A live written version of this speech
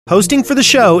Hosting for the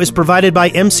show is provided by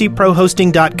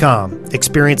mcprohosting.com.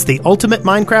 Experience the ultimate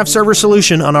Minecraft server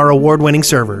solution on our award-winning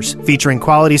servers. Featuring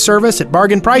quality service at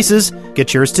bargain prices.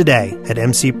 Get yours today at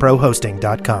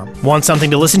mcprohosting.com. Want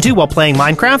something to listen to while playing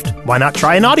Minecraft? Why not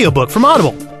try an audiobook from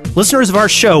Audible? Listeners of our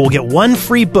show will get one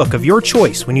free book of your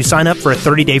choice when you sign up for a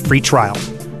 30-day free trial.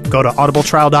 Go to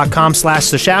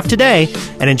audibletrial.com/theshaft today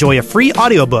and enjoy a free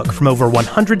audiobook from over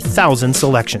 100,000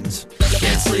 selections.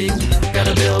 Can't sleep,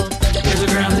 gotta build. There's a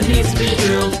ground that needs to be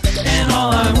drilled, and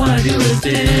all I wanna do is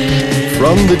dig.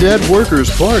 From the Dead Workers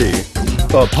Party,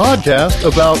 a podcast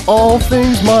about all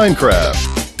things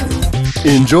Minecraft.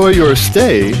 Enjoy your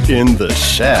stay in the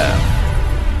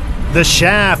Shaft. The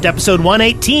Shaft, episode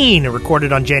 118,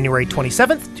 recorded on January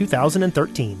 27th,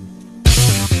 2013.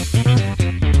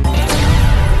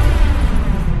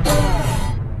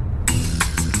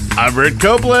 I'm Rick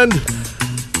Copeland.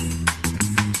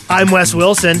 I'm Wes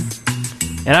Wilson.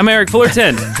 And I'm Eric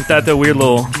Fullerton. Without the weird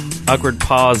little awkward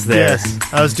pause there. Yes,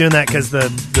 I was doing that because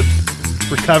the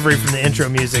recovery from the intro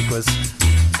music was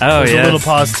a little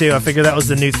pause too. I figured that was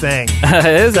the new thing. It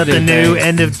is the new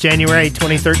end of January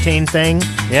 2013 thing?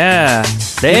 Yeah.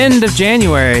 The end of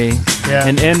January. Yeah.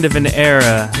 An end of an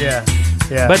era. Yeah.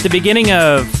 Yeah. But the beginning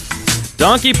of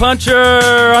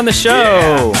DonkeyPuncher on the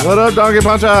show. Yeah. What up,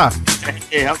 DonkeyPuncher?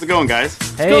 Hey, how's it going, guys?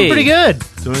 Hey. Going pretty good.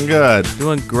 Doing good.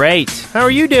 Doing great. How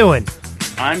are you doing?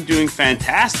 I'm doing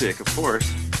fantastic, of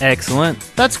course. Excellent.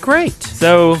 That's great.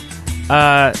 So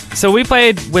we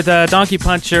played with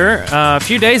DonkeyPuncher a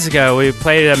few days ago. We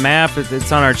played a map.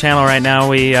 It's on our channel right now.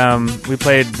 We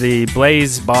played the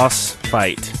Blaze boss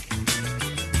fight.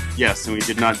 Yes, and we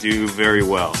did not do very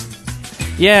well.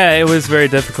 Yeah, it was very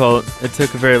difficult. It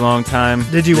took a very long time.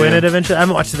 Did you win it eventually? I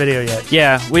haven't watched the video yet.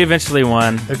 Yeah, we eventually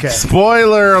won. Okay.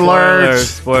 Spoiler alert!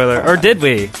 Spoiler. Or did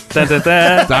we? Dun, dun,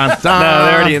 dun. Dun,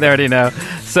 dun. No, they already know.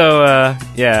 So,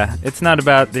 yeah, it's not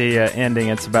about the ending.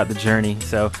 It's about the journey.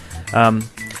 So,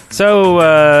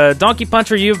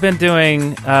 DonkeyPuncher, you've been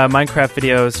doing Minecraft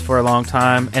videos for a long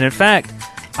time. And in fact,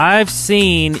 I've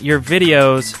seen your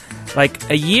videos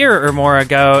like a year or more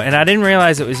ago, and I didn't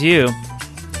realize it was you.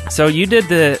 So you did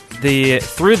the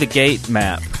Through the Gate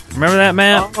map. Remember that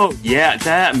map? Oh, yeah,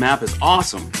 that map is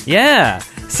awesome. Yeah.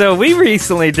 So we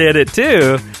recently did it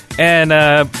too, and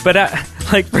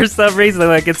for some reason,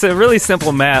 like, it's a really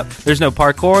simple map. There's no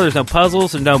parkour, there's no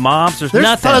puzzles, there's no mobs, there's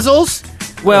nothing. Puzzles.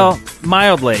 Well,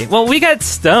 mildly. Well, we got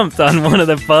stumped on one of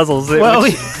the puzzles.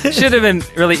 It should have been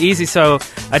really easy. So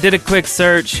I did a quick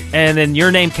search, and then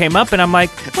your name came up, and I'm like,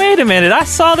 wait a minute, I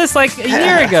saw this like a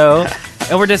year ago.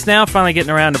 And we're just now finally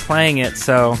getting around to playing it.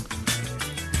 So,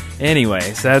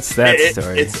 anyways, that's that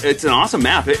story. It's an awesome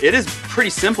map. It is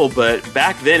pretty simple, but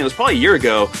back then, it was probably a year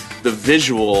ago, the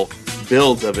visual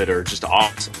builds of it are just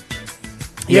awesome.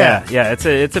 Yeah,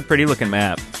 it's a pretty looking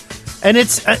map. And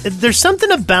it's there's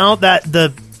something about that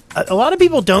a lot of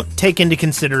people don't take into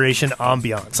consideration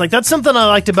ambiance. Like, that's something I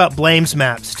liked about Blame's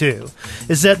maps too,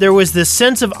 is that there was this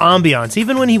sense of ambiance,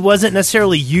 even when he wasn't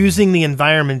necessarily using the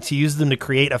environments, he used them to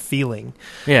create a feeling.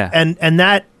 Yeah. And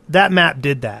that map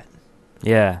did that.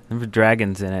 Yeah, there were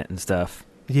dragons in it and stuff.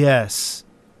 Yes.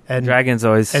 And dragons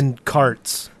always and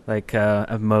carts. Like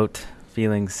emote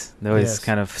feelings. They always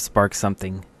kind of spark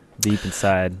something deep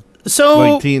inside. So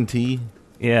like TNT?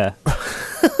 Yeah.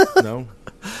 No.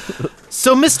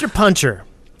 So, Mr. Puncher,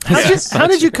 how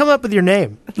did you come up with your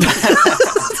name? It's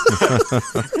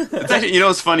actually,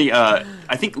 it's funny. I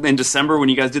think in December when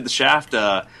you guys did the Shaft,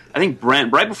 I think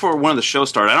Brent, right before one of the shows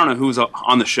started, I don't know who was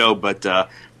on the show, but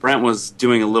Brent was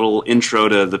doing a little intro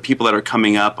to the people that are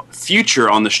coming up, future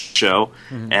on the show,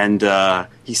 and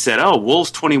he said, "Oh,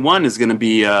 Wolves 21 is going to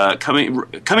be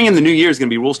coming in the new year is going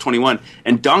to be Wolves 21,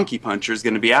 and DonkeyPuncher is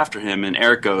going to be after him." And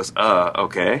Eric goes,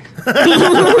 "Okay."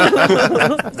 I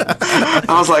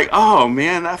was like, "Oh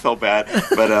man, that felt bad,"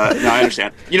 but no, I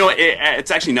understand.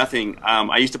 It's actually nothing.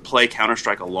 I used to play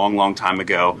Counter-Strike a long, long time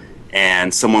ago.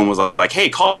 And someone was like, "Hey,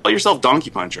 call yourself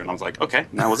DonkeyPuncher," and I was like, "Okay,"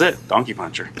 and that was it,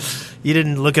 DonkeyPuncher. You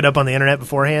didn't look it up on the internet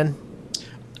beforehand?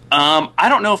 I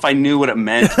don't know if I knew what it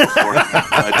meant beforehand,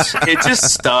 but it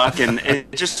just stuck and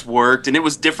it just worked, and it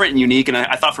was different and unique. And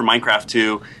I thought for Minecraft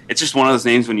too, it's just one of those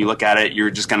names when you look at it, you're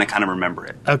just gonna kind of remember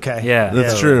it. Okay, yeah,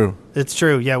 that's true. It's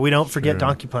true. Yeah, we don't forget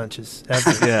donkey punches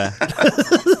ever. Yeah.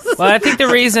 Well, I think the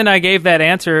reason I gave that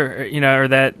answer, or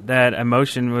that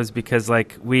emotion was because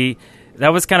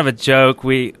that was kind of a joke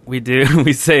we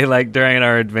say like during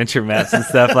our adventure maps and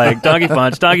stuff, like donkey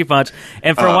punch,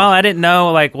 and for a while I didn't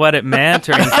know like what it meant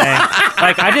or anything.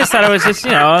 Like I just thought it was just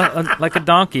like a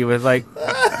donkey with what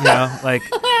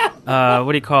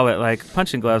do you call it, like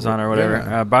punching gloves on or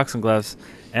whatever, boxing gloves.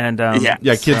 And Yeah.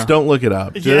 Yeah, kids, don't look it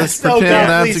up. Just Yes, no, pretend God,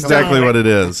 that's please exactly don't. what it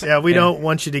is. Yeah, we don't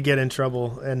want you to get in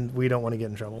trouble, and we don't want to get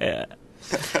in trouble. yeah.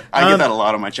 I get that a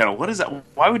lot on my channel. What is that?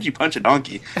 Why would you punch a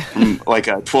donkey from like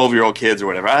 12-year-old kids or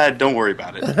whatever? Don't worry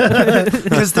about it.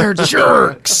 Because they're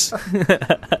jerks.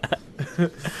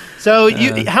 So,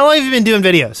 how long have you been doing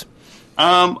videos?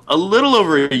 A little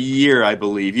over a year, I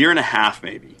believe. Year and a half,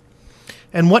 maybe.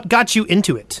 And what got you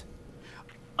into it?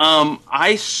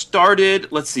 I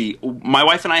started, let's see, my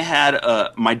wife and I had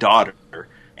my daughter,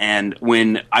 and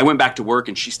when I went back to work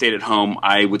and she stayed at home,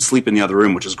 I would sleep in the other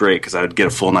room, which was great because I would get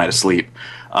a full night of sleep.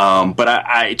 But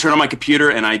I turned on my computer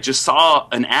and I just saw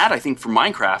an ad, I think, for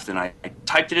Minecraft, and I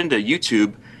typed it into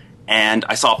YouTube, and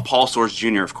I saw Paul Soares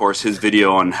Jr., of course, his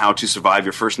video on how to survive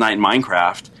your first night in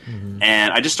Minecraft.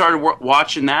 And I just started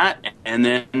watching that, and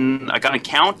then I got an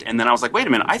account, and then I was like, wait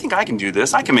a minute, I think I can do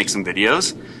this. I can make some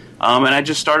videos. And I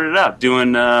just started it up,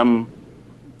 doing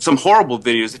some horrible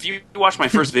videos. If you watch my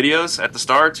first videos at the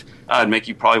start, it'd make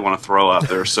you probably want to throw up.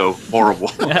 They're so horrible.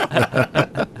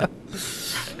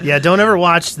 Yeah, don't ever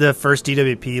watch the first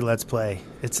DWP Let's Play.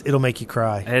 It'll make you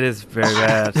cry. It is very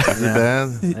bad. Is it bad?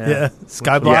 Yeah.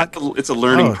 Skyblock. Yeah, it's a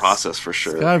learning Oh, process for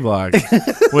sure.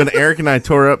 Skyblock. When Eric and I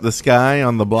tore up the sky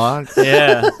on the block.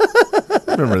 Yeah.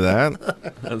 Remember that?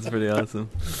 That's pretty awesome.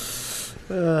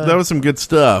 That was some good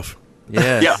stuff.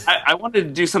 Yes. Yeah, I wanted to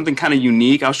do something kind of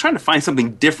unique. I was trying to find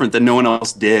something different that no one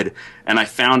else did, and I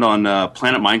found on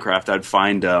Planet Minecraft I'd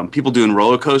find people doing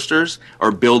roller coasters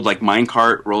or build like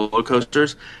minecart roller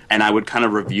coasters, and I would kind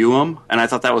of review them, and I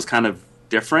thought that was kind of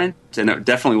different, and it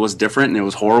definitely was different, and it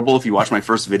was horrible. If you watch my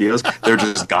first videos, they're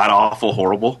just god-awful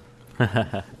horrible.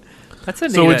 That's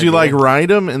a So neat would you idea. like write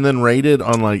them and then rate it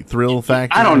on like Thrill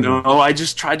Factor? I don't know. I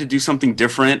just tried to do something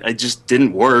different. It just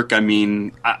didn't work. I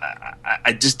mean,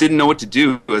 I just didn't know what to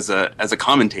do as a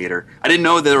commentator. I didn't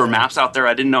know there were maps out there.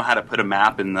 I didn't know how to put a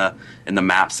map in the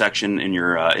map section in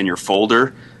your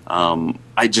folder.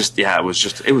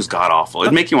 It was god awful.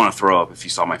 It'd make you want to throw up if you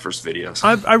saw my first videos.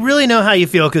 I really know how you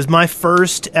feel because my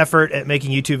first effort at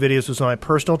making YouTube videos was on my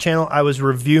personal channel. I was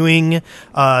reviewing,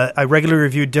 I regularly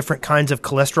reviewed different kinds of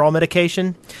cholesterol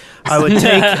medication. I would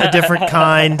take a different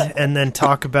kind and then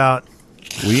talk about.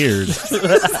 Weird.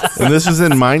 And this is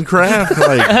in Minecraft?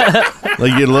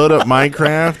 Like you load up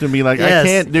Minecraft and be like, Yes. I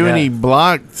can't do any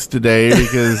blocks today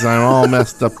because I'm all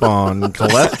messed up on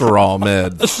cholesterol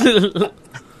meds.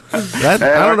 That,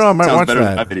 I don't know. I might Sounds watch better that.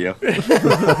 than my video.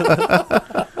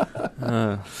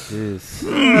 Jeez.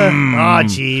 Oh,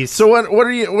 jeez. So what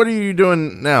are you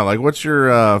doing now? Like, what's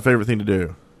your favorite thing to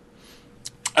do?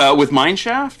 With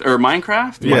Mineshaft or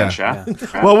Minecraft? Yeah.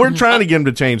 Mineshaft. Well, we're trying to get them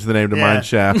to change the name to Yeah.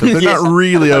 Mineshaft, but they're not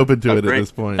really open to it at Great.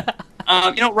 this point.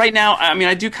 Right now, I mean,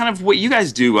 I do kind of what you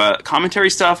guys do, commentary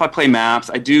stuff. I play maps.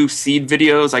 I do seed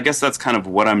videos. I guess that's kind of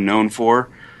what I'm known for.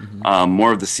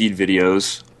 More of the seed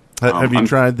videos. Have you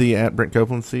tried the at Brent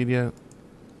Copeland seed yet?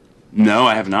 No,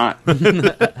 I have not.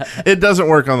 It doesn't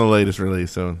work on the latest release,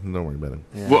 so don't worry about it.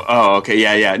 Yeah. Well, oh,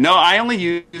 okay, yeah. No, I only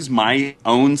use my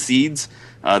own seeds.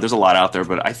 There's a lot out there,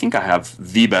 but I think I have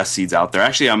the best seeds out there.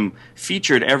 Actually, I'm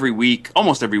featured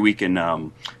almost every week in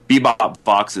Bebop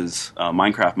Fox's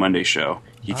Minecraft Monday show.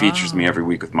 He features me every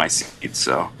week with my seeds,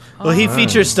 so... Well, he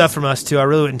features stuff from us, too. I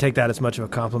really wouldn't take that as much of a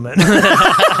compliment.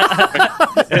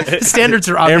 Standards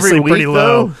are obviously Every week, pretty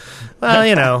low. though? Well,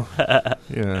 you know,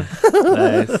 Yeah.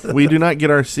 Nice. We do not get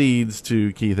our seeds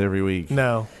to Keith every week.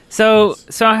 no. So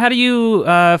how do you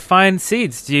find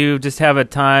seeds? Do you just have a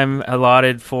time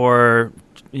allotted for,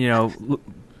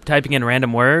 typing in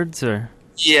random words, or?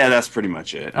 Yeah, that's pretty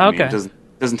much it. I mean, Okay. it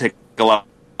doesn't take a lot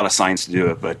of science to do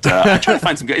it, but I try to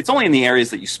find some good... It's only in the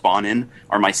areas that you spawn in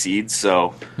are my seeds,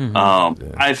 so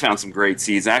I've found some great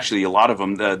seeds. Actually, a lot of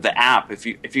them, the app, if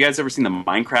you guys ever seen the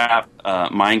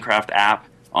Minecraft app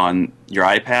on your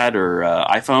iPad or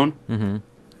iPhone,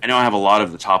 I know I have a lot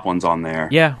of the top ones on there.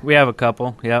 Yeah, we have a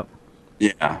couple. Yep.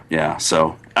 Yeah.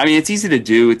 So, I mean, it's easy to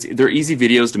do. They're easy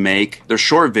videos to make. They're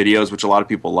short videos, which a lot of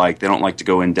people like. They don't like to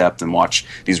go in depth and watch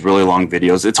these really long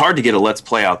videos. It's hard to get a Let's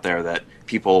Play out there that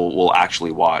people will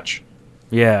actually watch.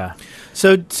 Yeah.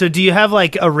 So do you have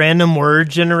like a random word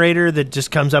generator that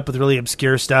just comes up with really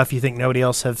obscure stuff you think nobody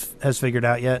else has figured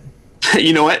out yet?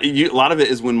 You know what? A lot of it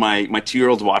is when my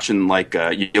 2-year-old's watching like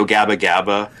Yo Gabba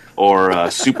Gabba or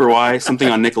Super Y, something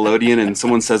on Nickelodeon, and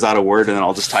someone says out a word, and then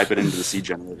I'll just type it into the seed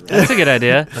generator. That's a good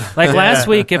idea. Like last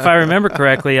week, if I remember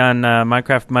correctly, on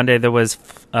Minecraft Monday, there was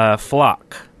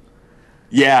Flock.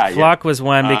 Yeah. Flock was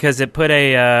one because it put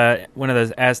one of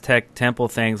those Aztec temple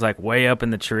things like way up in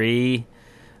the tree.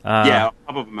 Up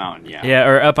of a mountain, yeah. Yeah,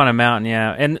 or up on a mountain,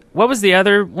 yeah. And what was the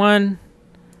other one?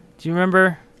 Do you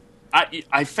remember?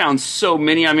 I found so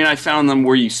many. I mean, I found them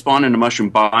where you spawn in a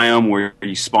mushroom biome, where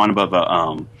you spawn above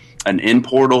an in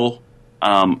portal.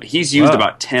 He's used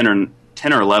about 10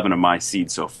 or 11 of my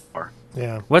seeds so far.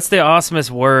 Yeah. What's the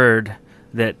awesomest word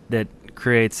that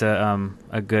creates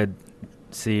a good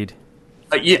seed?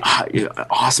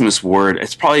 Awesomest word.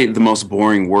 It's probably the most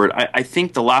boring word. I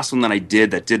think the last one that I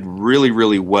did that did really,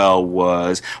 really well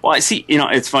was... Well, I see,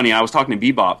 it's funny. I was talking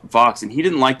to Bebop Vox, and he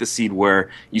didn't like the seed where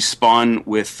you spawn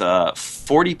with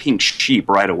 40 pink sheep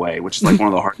right away, which is like one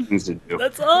of the hard things to do.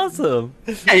 That's awesome.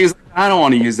 Yeah, he was like, I don't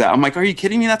want to use that. I'm like, are you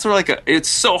kidding me? That's sort of like it's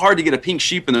so hard to get a pink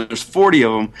sheep, and there's 40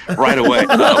 of them right away.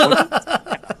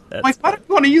 I'm like, why don't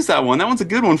you want to use that one? That one's a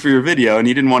good one for your video, and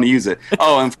he didn't want to use it.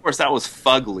 Oh, and of course, that was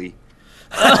fugly.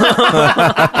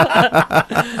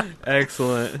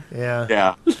 Excellent.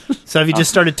 Yeah. So have you just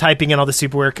started typing in all the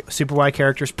Super Y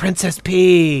characters? Princess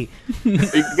P.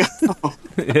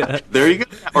 There you go.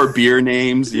 Or beer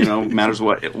names. Matters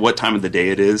what time of the day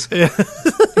it is.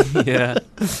 Yeah.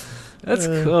 That's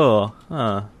cool.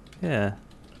 Huh. Yeah.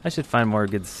 I should find more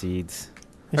good seeds.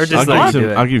 Or just I'll do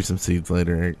it. give you some seeds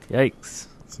later, Eric. Yikes.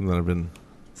 Some that have been...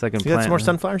 So I can You got plant some more them.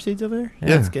 sunflower seeds over there?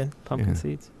 Yeah. That's good. Pumpkin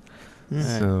seeds.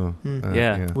 So,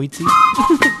 Yeah. Wheat seeds?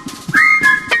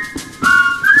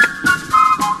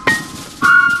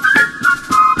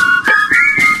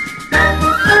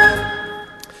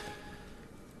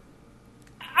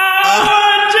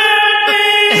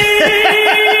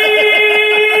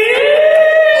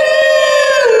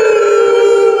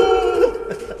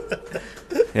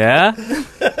 Yeah?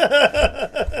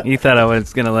 You thought I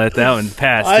was going to let that one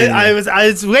pass, didn't you?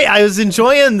 I was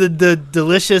enjoying the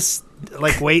delicious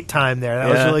wait time there. That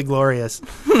was really glorious.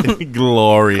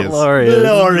 Glorious.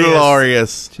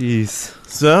 Glorious. Jeez.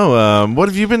 So, what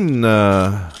have you been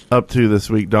up to this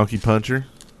week, Donkey Puncher?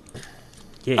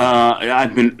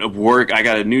 I've been at work. I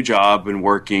got a new job, been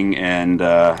working, and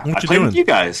I played with you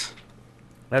guys.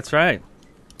 That's right.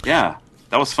 Yeah,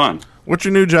 that was fun. What's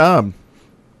your new job?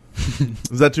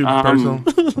 Is that too personal?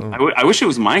 I wish it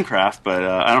was Minecraft, but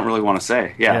I don't really want to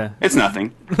say. Yeah. It's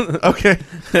nothing. Okay.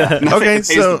 Nothing Okay, pays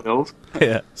the bills.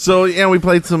 Yeah. So, we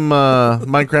played some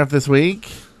Minecraft this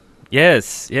week.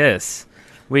 Yes.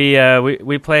 We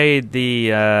played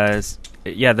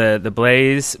the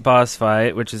Blaze boss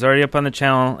fight, which is already up on the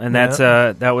channel, and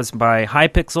that was by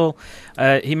Hypixel.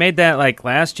 He made that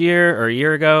last year or a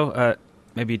year ago.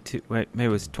 Maybe it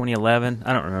was 2011.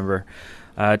 I don't remember.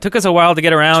 It took us a while to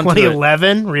get around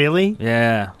 2011, really?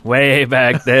 Yeah, way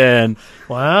back then.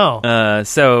 Wow.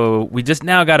 So we just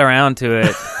now got around to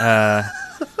it.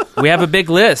 We have a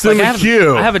big list. In the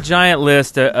queue. I have a giant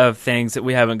list of things that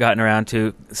we haven't gotten around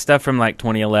to. Stuff from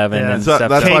 2011 and So stuff.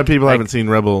 that's why people haven't seen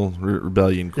Rebel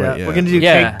Rebellion quite yet. We're going to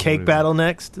do cake battle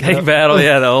next. Cake battle,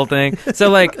 the whole thing.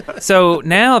 So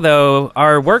now though,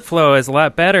 our workflow is a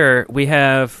lot better. We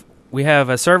have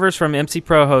servers from MC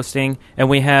Pro Hosting, and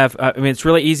we have. It's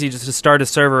really easy just to start a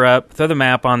server up, throw the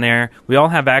map on there. We all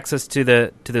have access to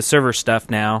the server stuff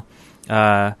now,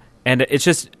 and it's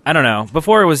just I don't know.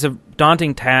 Before it was a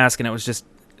daunting task, and it was just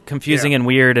confusing and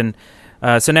weird, and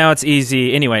so now it's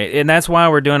easy anyway. And that's why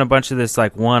we're doing a bunch of this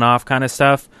one-off kind of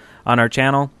stuff on our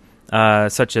channel,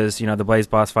 such as the Blaze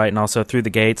boss fight, and also Through the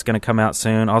Gate's going to come out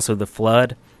soon. Also, the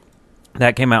Flood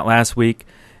that came out last week,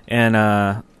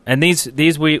 and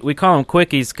these we call them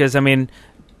quickies because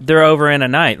they're over in a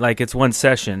night. It's one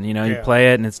session. You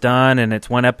play it and it's done, and it's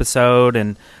one episode.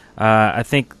 And I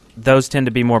think those tend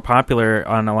to be more popular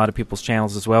on a lot of people's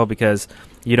channels as well because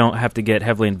you don't have to get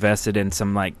heavily invested in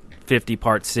some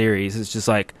 50-part series. It's just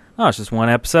it's just one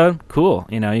episode. Cool.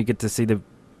 You get to see the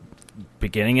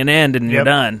beginning and end, and you're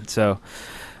done. So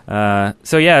from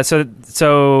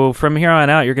here on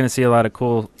out, you're going to see a lot of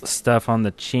cool stuff on the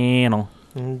channel.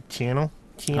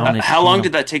 How long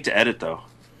did that take to edit, though?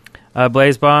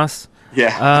 Blaze Boss?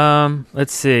 Yeah.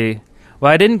 Let's see.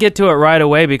 Well, I didn't get to it right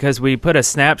away because we put a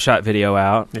snapshot video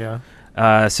out. Yeah.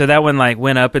 So that one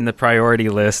went up in the priority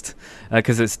list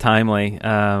because it's timely.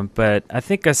 But I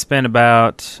think I spent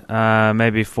about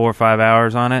maybe 4 or 5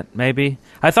 hours on it, maybe.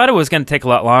 I thought it was going to take a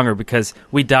lot longer because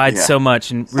we died so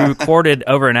much, and we recorded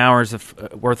over an hour's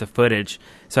worth of footage.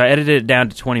 So I edited it down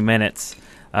to 20 minutes.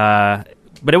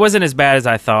 But it wasn't as bad as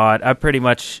I thought. I pretty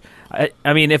much...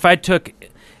 if I took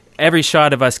every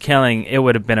shot of us killing, it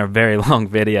would have been a very long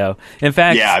video. In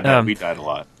fact... Yeah, I bet we died a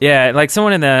lot. Yeah,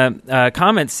 someone in the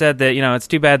comments said that, it's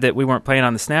too bad that we weren't playing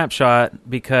on the snapshot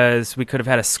because we could have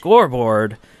had a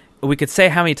scoreboard. We could say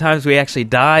how many times we actually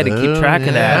died and keep track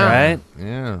of that, right?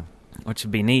 Yeah. Which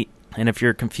would be neat. And if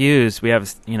you're confused, we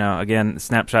have, again, the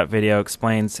snapshot video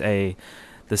explains the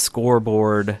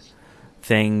scoreboard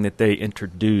thing that they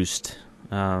introduced.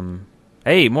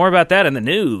 Hey, more about that in the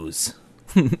news.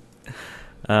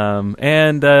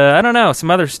 And I don't know,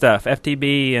 some other stuff,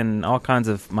 FTB and all kinds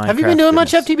of Minecraft. Have you been doing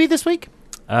much goodness. FTB this week?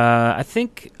 I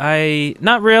think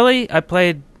not really. I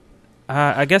played,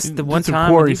 I guess the one some time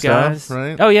quarry with you guys. stuff,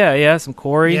 right? Oh yeah, some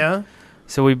quarry. Yeah.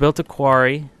 So we built a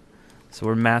quarry. So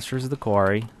we're masters of the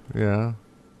quarry, Yeah.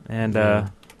 and Yeah.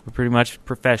 we're pretty much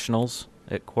professionals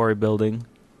at quarry building.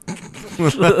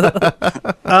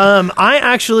 I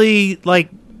actually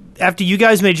after you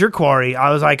guys made your quarry,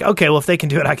 I was like, okay, well if they can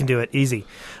do it, I can do it easy.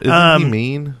 Isn't he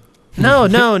mean? No,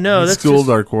 He that's schooled just,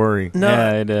 our quarry. no.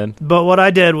 Yeah, I did. But what I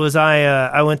did was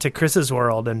I went to Chris's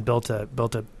world and built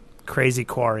a crazy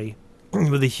quarry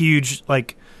with a huge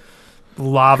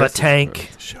lava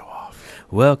tank. Show off.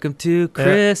 Welcome to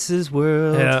Chris's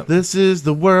world. Yeah. This is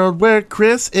the world where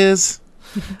Chris is.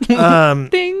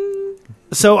 Ding.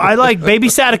 So I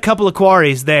babysat a couple of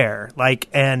quarries there,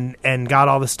 and got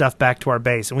all the stuff back to our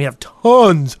base, and we have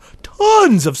tons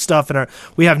of stuff in our.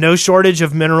 We have no shortage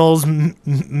of minerals,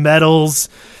 metals,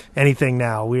 anything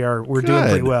now. We're doing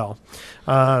pretty Good. well.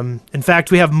 In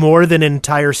fact, we have more than an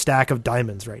entire stack of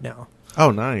diamonds right now.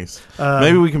 Oh, nice.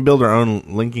 Maybe we can build our own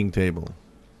linking table.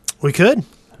 We could.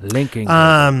 Linking.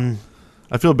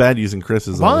 I feel bad using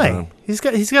Chris's all the Why? time. He's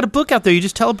got a book out there. You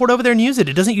just teleport over there and use it.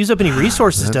 It doesn't use up any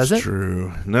resources, does it? That's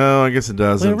true. No, I guess it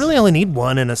doesn't. We really only need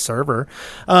one in a server.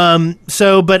 But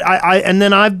and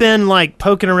then I've been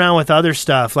poking around with other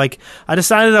stuff. I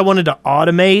decided I wanted to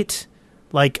automate.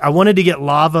 I wanted to get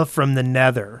lava from the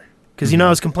Nether because I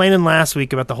was complaining last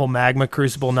week about the whole magma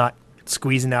crucible not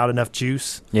squeezing out enough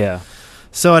juice. yeah.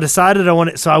 So I decided I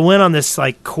went on this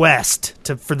quest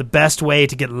for the best way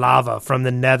to get lava from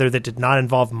the Nether that did not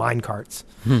involve minecarts.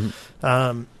 And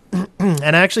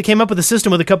I actually came up with a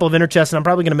system with a couple of inner chests, and I'm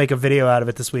probably going to make a video out of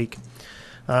it this week.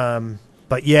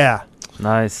 But yeah,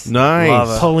 Nice.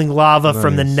 Nice. pulling lava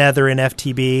from the Nice. Nether in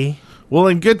FTB. Well,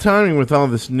 in good timing with all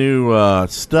this new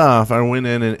stuff, I went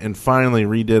in and finally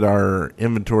redid our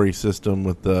inventory system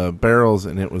with the barrels,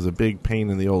 and it was a big pain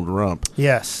in the old rump.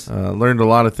 Yes. Learned a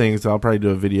lot of things. I'll probably do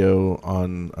a video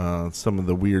on some of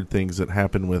the weird things that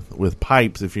happen with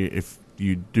pipes if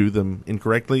you do them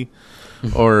incorrectly,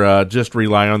 or just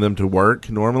rely on them to work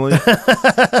normally.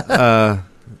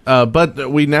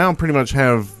 But we now pretty much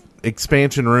have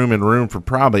expansion room and room for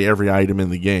probably every item in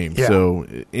the game. Yeah. So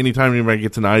anytime anybody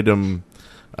gets an item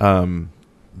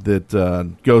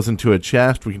that goes into a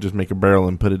chest, we can just make a barrel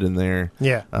and put it in there.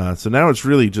 Yeah. So now it's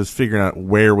really just figuring out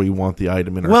where we want the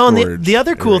item in our Well, and storage the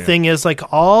other cool area. thing is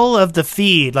all of the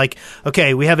feed,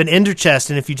 okay, we have an ender chest,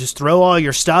 and if you just throw all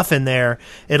your stuff in there,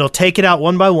 it'll take it out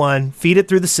one by one, feed it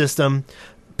through the system,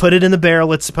 put it in the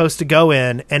barrel it's supposed to go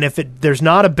in, and if there's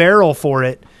not a barrel for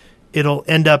it, it'll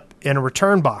end up in a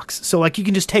return box. So you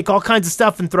can just take all kinds of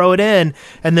stuff and throw it in,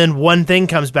 and then one thing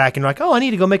comes back, and you're like, oh, I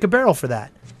need to go make a barrel for that.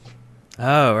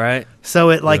 Oh, right.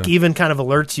 So it even kind of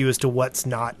alerts you as to what's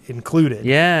not included.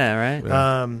 Yeah, right.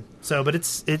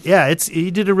 But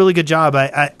you did a really good job.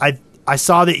 I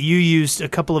saw that you used a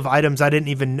couple of items I didn't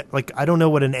even I don't know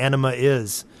what an anima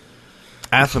is.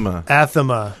 Athema.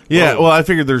 Athema. Yeah, well, I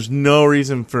figured there's no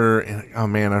reason for. Oh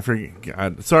man, I forget.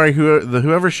 God, sorry,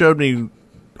 whoever showed me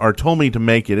or told me to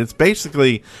make it. It's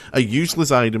basically a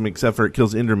useless item except for it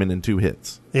kills Enderman in 2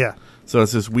 hits. Yeah. So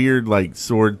it's this weird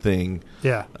sword thing.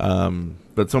 Yeah.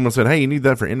 But someone said, "Hey, you need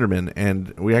that for Enderman,"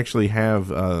 and we actually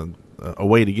have a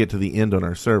way to get to the end on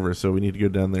our server. So we need to go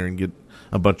down there and get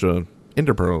a bunch of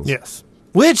Ender pearls. Yes.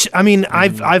 Which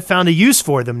I've found a use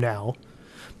for them now,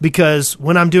 because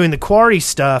when I'm doing the quarry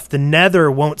stuff, the Nether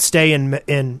won't stay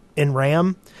in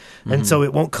RAM, and so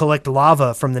it won't collect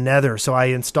lava from the Nether. So I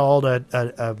installed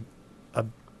a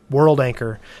world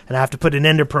anchor, and I have to put an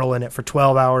Ender pearl in it for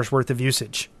 12 hours worth of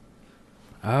usage.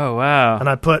 Oh, wow. And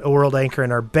I put a world anchor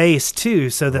in our base too,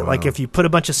 so that if you put a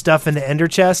bunch of stuff in the ender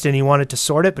chest and you want it to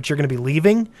sort it, but you're going to be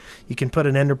leaving, you can put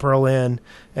an ender pearl in,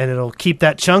 and it'll keep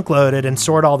that chunk loaded and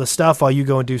sort all the stuff while you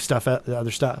go and do other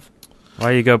stuff.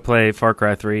 Why you go play Far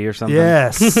Cry 3 or something?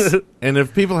 Yes. And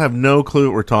if people have no clue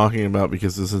what we're talking about,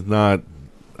 because this is not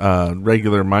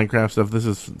regular Minecraft stuff, this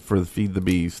is for the Feed the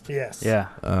Beast. Yes. Yeah.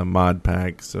 Mod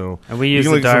pack. So And we you use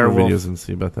can the look at some of the Direwolf. videos and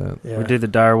see about that. Yeah. We did the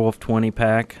Direwolf 20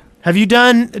 pack. Have you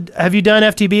done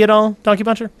FTB at all,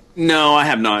 DonkeyPuncher? No, I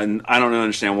have not. And I don't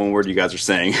understand one word you guys are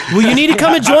saying. Well, you need to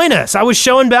come and join us. I was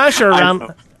showing Basher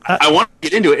around. I want to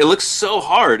get into it. It looks so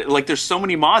hard. There's so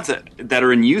many mods that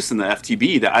are in use in the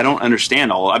FTB that I don't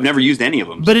understand all. I've never used any of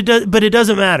them. But it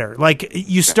doesn't matter.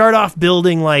 You start off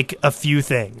building a few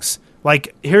things.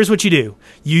 Here's what you do.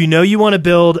 You want to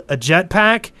build a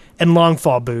jetpack and long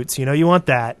fall boots. You want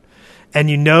that, and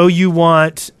you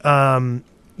want.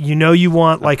 You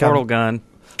want Portal gun.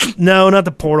 No, not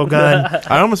the portal gun.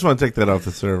 I almost want to take that off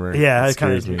the server. Yeah, it it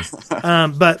kind scares me.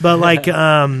 But like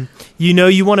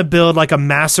you want to build like a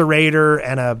macerator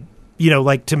and a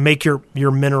like to make your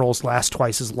minerals last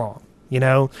twice as long.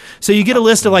 So you get a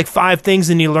list of like 5 things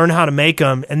and you learn how to make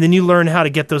them, and then you learn how to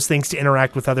get those things to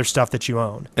interact with other stuff that you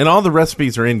own. And all the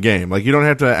recipes are in game. Like, you don't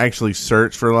have to actually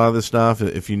search for a lot of this stuff.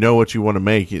 If you know what you want to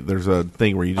make, there's a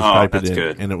thing where you just type it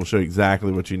in, and it will show you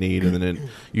exactly what you need. And then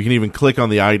you can even click on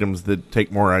the items that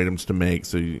take more items to make,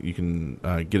 so you can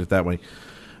get it that way.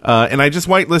 And I just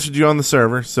whitelisted you on the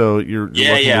server, so you're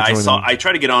yeah. I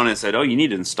tried to get on and said, "Oh, you need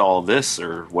to install this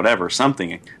or whatever,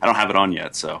 something." I don't have it on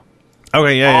yet, so.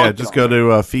 Okay, yeah. Just go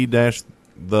to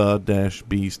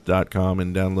feed-the-beast.com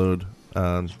and download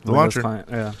the launcher. Client,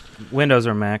 yeah. Windows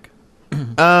or Mac.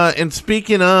 And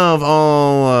speaking of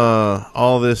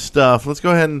all this stuff, let's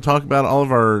go ahead and talk about all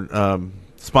of our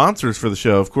sponsors for the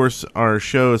show. Of course, our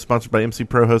show is sponsored by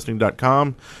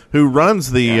mcprohosting.com, who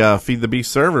runs the Feed the Beast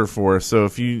server for us. So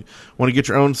if you want to get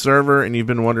your own server and you've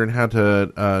been wondering how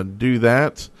to do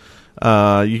that,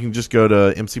 you can just go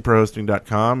to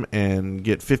mcprohosting.com and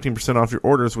get 15% off your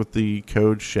orders with the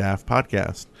code Shaft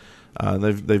Podcast.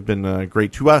 They've been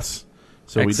great to us,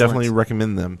 so we definitely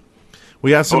recommend them.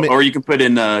 We have some, or you can put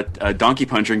in a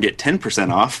DonkeyPuncher and get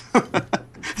 10% off.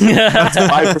 That's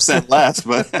 5% less,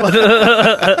 but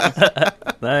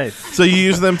Nice. So you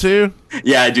use them too?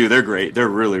 Yeah, I do. They're great. They're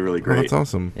really, really great. Oh, that's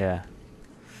awesome. Yeah.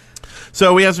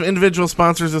 So we have some individual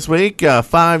sponsors this week.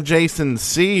 5 Jason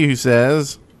C, who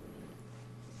says,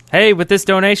 Hey, with this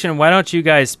donation, why don't you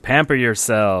guys pamper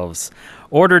yourselves?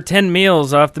 Order 10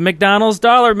 meals off the McDonald's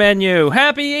dollar menu.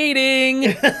 Happy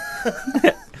eating!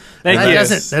 Thank you.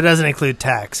 That doesn't include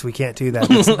tax. We can't do that.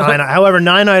 However,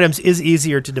 9 items is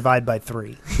easier to divide by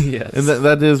 3. Yes. and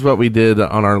that is what we did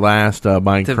on our last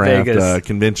Minecraft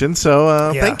convention.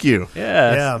 So thank you.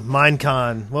 Yeah.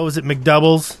 Minecon. What was it,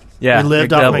 McDoubles? Yeah, We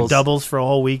lived McDoubles. off McDoubles for a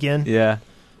whole weekend. Yeah.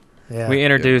 Yeah. We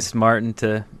introduced Martin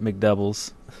to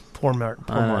McDoubles. Poor Martin.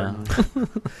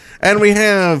 And we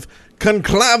have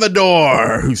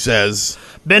Conclavador, who says,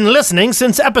 Been listening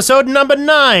since episode number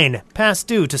 9. Past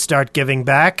due to start giving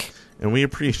back. and we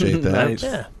appreciate that. Nice.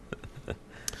 Yeah.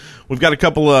 We've got a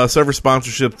couple server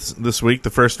sponsorships this week. The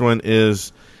first one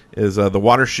is The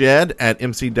Watershed at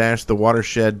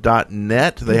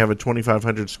mc-thewatershed.net. They have a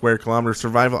 2,500 square kilometer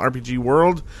survival RPG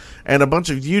world and a bunch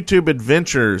of YouTube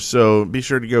adventures, so be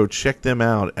sure to go check them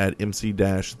out at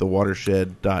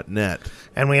mc-thewatershed.net.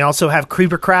 And we also have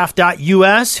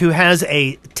creepercraft.us, who has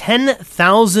a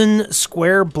 10,000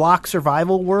 square block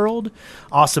survival world,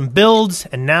 awesome builds,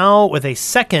 and now with a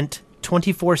second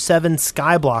 24/7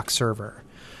 Skyblock server.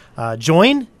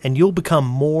 Join, and you'll become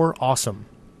more awesome.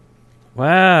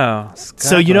 Wow.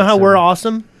 So you know how we're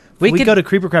awesome? We We could go to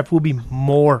Creepercraft, we'll be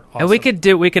more awesome. And we could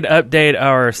update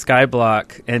our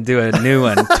Skyblock and do a new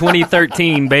one.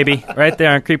 2013, baby. Right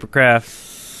there on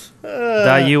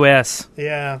creepercraft.us.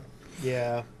 Yeah.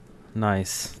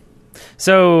 Nice.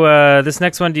 So this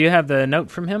next one, do you have the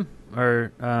note from him?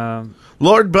 Or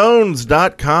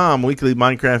LordBones.com, weekly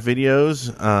Minecraft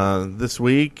videos. This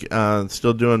week,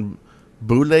 still doing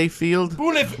Boule Field?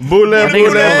 Boule.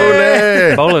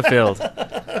 Bolafield.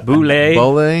 Boule.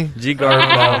 Boule.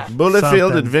 G-Garbo. Bullet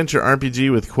Field Something. Adventure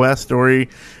RPG with quest, story,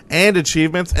 and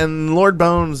achievements. And Lord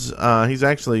Bones, he's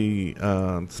actually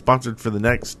sponsored for the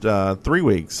next 3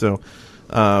 weeks. So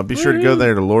be sure to go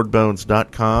there to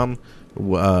lordbones.com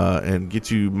and get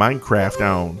you Minecraft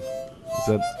on. Is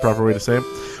that the proper way to say it?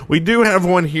 We do have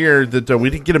one here that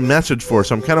we didn't get a message for,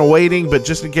 so I'm kind of waiting. But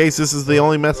just in case this is the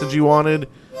only message you wanted,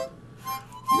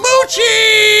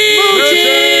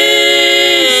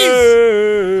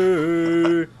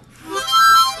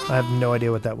 I have no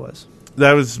idea what that was.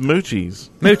 that was Moochies.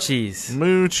 Moochies.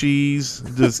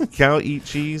 Moochies. Does cow eat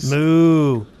cheese?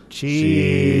 Moo.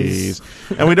 Cheese.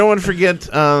 And we don't want to forget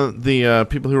the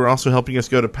people who are also helping us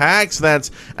go to PAX.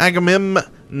 That's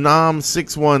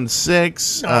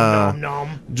Agamemnon616, Nom,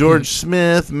 nom. George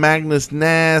Smith, Magnus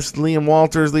Nast, Liam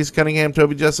Walters, Lisa Cunningham,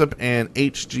 Toby Jessup, and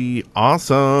HG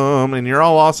Awesome. And you're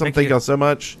all awesome. Thank y'all so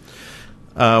much.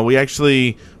 We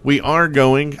are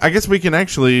going. I guess we can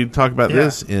actually talk about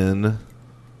this in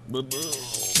From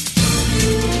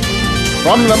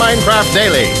the Minecraft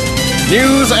Daily,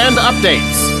 news and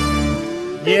updates.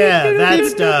 Yeah, that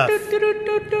stuff.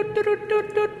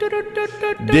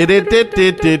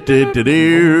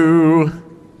 Did-it-did-did-did-did-do.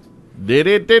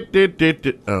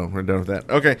 Oh, we're done with that.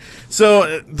 Okay,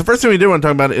 so the first thing we do want to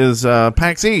talk about is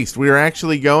PAX East. We are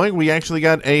actually going. We actually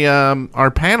got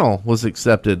our panel was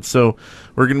accepted. So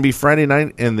we're going to be Friday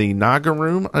night in the Naga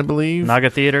Room, I believe. Naga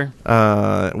Theater.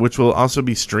 Which will also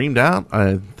be streamed out,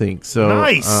 I think. So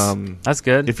Nice. That's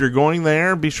good. if you're going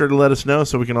there, be sure to let us know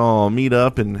so we can all meet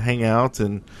up and hang out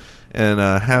and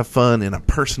have fun in a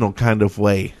personal kind of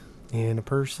way. In a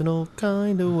personal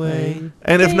kind of way.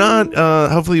 And if not,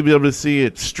 hopefully you'll be able to see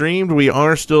it streamed. We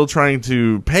are still trying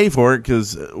to pay for it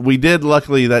because we did.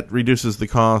 Luckily, that reduces the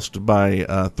cost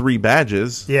by 3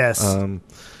 badges. Yes.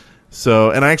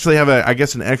 So, and I actually have I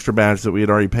guess an extra badge that we had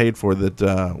already paid for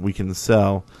that we can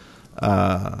sell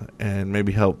and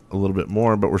maybe help a little bit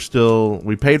more. But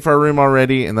we paid for our room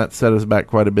already, and that set us back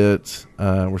quite a bit.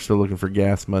 We're still looking for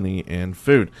gas money and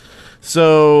food.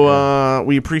 So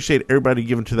we appreciate everybody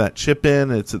giving to that chip in.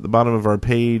 It's at the bottom of our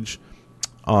page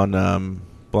on,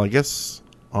 I guess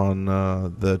on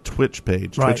the Twitch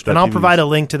page. Right, Twitch.tv. and I'll provide a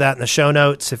link to that in the show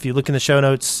notes. If you look in the show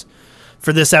notes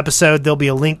for this episode, there'll be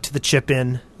a link to the chip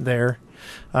in there.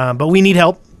 But we need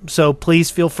help, so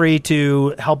please feel free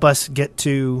to help us get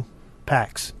to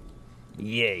PAX.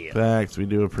 Yeah. Thanks, we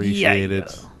do appreciate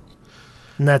it.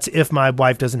 And that's if my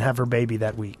wife doesn't have her baby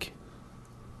that week.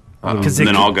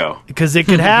 Then I'll go. Because it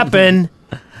could happen.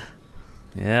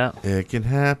 Yeah. It can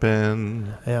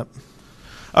happen. Yep.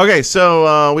 Okay,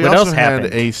 so we What also else had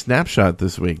happened? a snapshot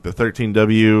this week, the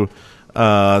 13W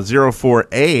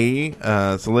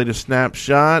 04A. It's the latest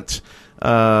snapshot.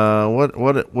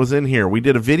 What was in here? We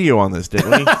did a video on this,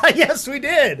 didn't we? Yes, we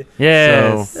did.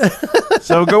 Yes.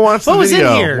 So go watch the What was in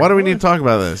video. here? Why do we need to talk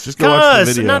about this? Just go watch the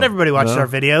Because video. not everybody watches No? our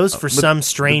videos for some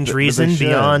strange but they reason should.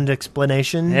 beyond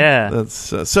explanation. Yeah.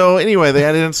 That's so. Anyway, they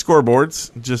added in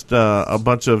scoreboards, just a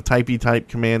bunch of type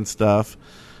command stuff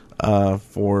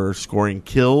for scoring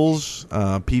kills,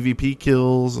 PvP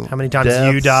kills, How many times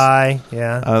deaths, you die.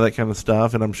 Yeah. that kind of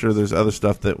stuff. And I'm sure there's other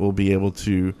stuff that we'll be able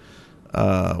to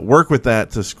work with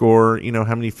that to score. You know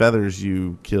how many feathers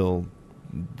you kill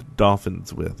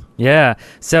dolphins with. Yeah.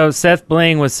 So Seth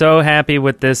Bling was so happy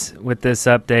with this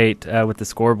update with the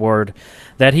scoreboard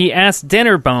that he asked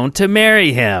Dinnerbone to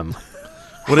marry him.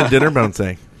 What did Dinnerbone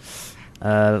say?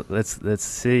 Let's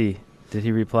see. Did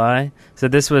he reply? So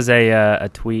this was a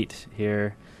tweet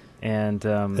here, and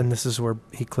And this is where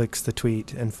he clicks the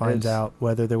tweet and finds It's- out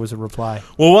whether there was a reply.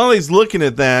 Well, while he's looking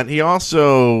at that, he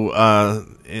also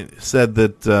said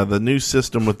that the new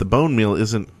system with the bone meal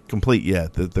isn't complete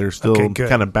yet, that they're still Okay, good.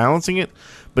 kind of balancing it.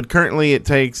 But currently it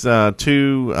takes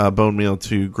 2 bone meal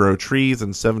to grow trees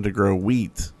and 7 to grow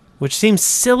wheat. Which seems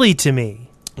silly to me.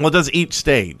 Well, it does each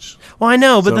stage. Well, I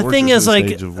know, but So the we're thing just is, in the like,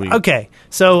 stage of wheat. okay,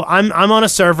 so I'm on a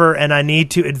server and I need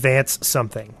to advance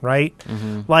something, right?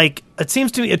 Mm-hmm. Like, it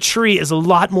seems to me a tree is a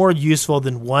lot more useful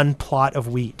than one plot of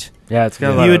wheat. yeah, it's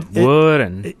got a You lot would- of wood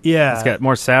and Yeah. it's got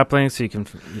more saplings, so you can.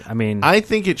 I mean, I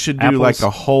think it should do Apples. like a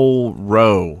whole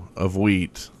row of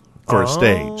wheat for a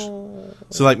stage.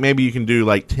 So, like, maybe you can do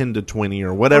like 10 to 20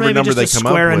 or whatever maybe number just they a come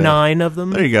up square with. of 9 of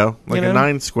them. There you go. Like You know? a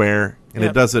 9 square, and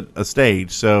Yep. it does it a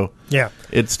stage. So Yeah.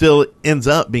 it still ends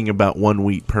up being about 1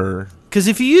 wheat per. Because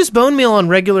if you use bone meal on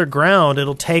regular ground,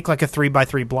 it'll take like a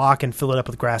 3x3 block and fill it up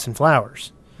with grass and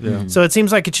flowers. Yeah. So it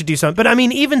seems like it should do something. But I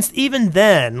mean, even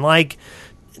then, like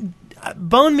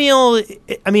bone meal,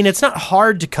 I mean, it's not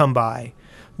hard to come by,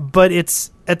 but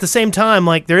it's at the same time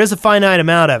like there is a finite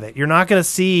amount of it. You're not going to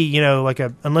see, like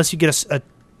unless you get a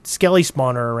skelly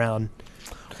spawner around.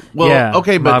 Well, Yeah,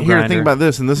 okay, but mob here, grinder. think about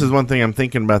this, and this is one thing I'm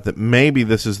thinking about, that maybe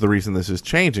this is the reason this is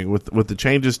changing with the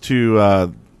changes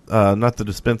to not the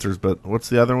dispensers, but what's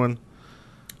the other one?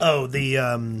 Oh,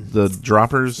 The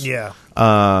droppers. yeah.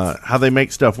 How they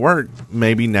make stuff work.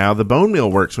 Maybe now the bone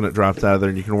meal works when it drops out of there,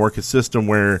 and you can work a system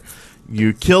where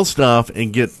you kill stuff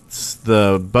and get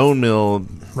the bone meal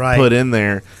Right. put in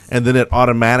there, and then it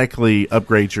automatically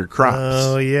upgrades your crops.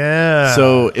 Oh yeah.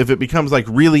 So if it becomes like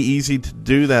really easy to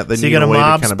do that, then So you need got a way to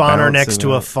mob kind of spawner balance next it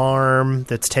to a out. farm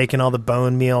that's taking all the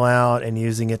bone meal out and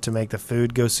using it to make the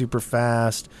food go super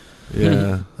fast.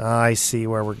 Yeah. I see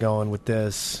where we're going with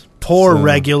this. Poor So-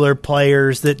 regular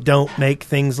players that don't make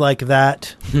things like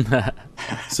that.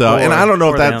 So, and I don't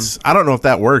know if for I don't know if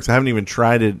that works. I haven't even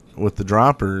tried it with the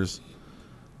droppers.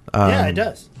 Yeah, it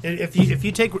does.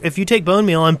 If you take bone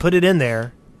meal and put it in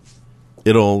there,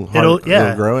 It'll it'll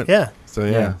grow it. Yeah, So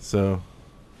Yeah. So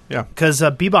because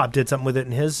Bebop did something with it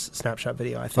in his snapshot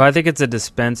video. I think well, I think it's a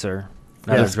dispenser.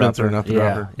 Not Yeah. a Dispenser, dropper. not the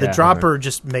Yeah, dropper. the yeah. dropper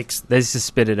just makes They just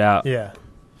spit it out. yeah.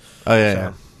 oh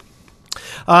yeah.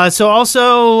 So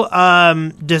also,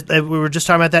 we were just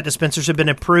talking about that. Dispensers have been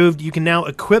approved. You can now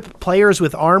equip players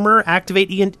with armor, activate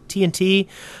TNT,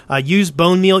 use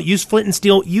bone meal, use flint and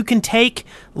steel. You can take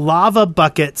lava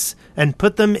buckets and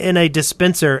put them in a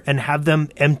dispenser and have them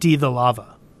empty the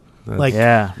lava.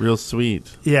 That's real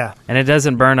sweet. Yeah. And it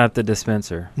doesn't burn up the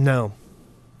dispenser. No.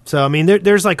 So, I mean,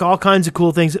 there's like all kinds of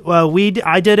cool things. Well,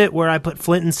 I did it where I put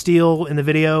flint and steel in the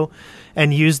video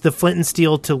and used the flint and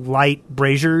steel to light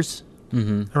braziers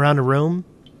around a room.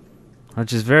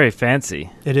 Which is very fancy.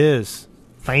 It is.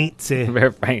 Fancy.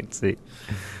 Very fancy.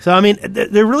 So, I mean,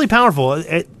 they're really powerful.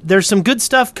 There's some good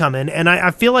stuff coming, and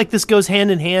I feel like this goes hand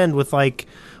in hand with, like,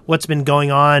 what's been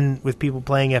going on with people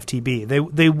playing FTB.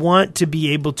 They want to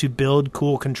be able to build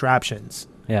cool contraptions.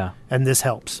 Yeah. And this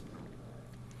helps.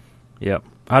 Yep.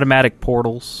 Automatic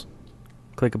portals.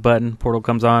 Click a button, portal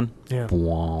comes on. Yeah.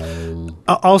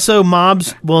 Also,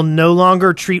 mobs will no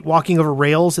longer treat walking over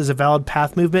rails as a valid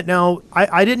path movement. Now,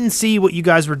 I didn't see what you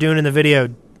guys were doing in the video.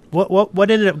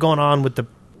 What ended up going on with the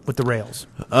rails?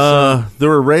 There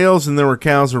were rails and there were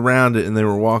cows around it, and they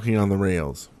were walking on the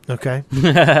rails. Okay.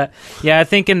 Yeah, I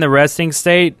think in the resting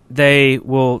state, they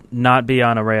will not be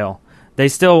on a rail. They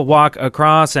still walk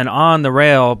across and on the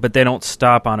rail, but they don't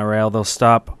stop on a rail. They'll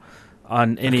stop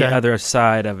on any other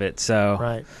side of it. So,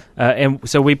 right. And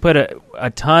so we put a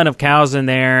ton of cows in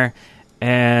there,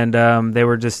 and they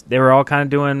were all kind of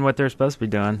doing what they're supposed to be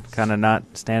doing, kind of not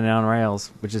standing on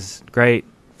rails, which is great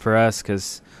for us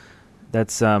because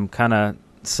that's kind of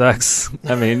sucks.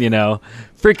 I mean,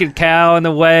 freaking cow in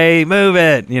the way, move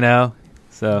it,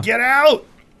 So get out.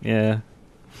 Yeah.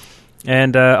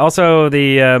 And also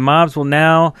the mobs will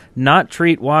now not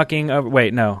treat walking over.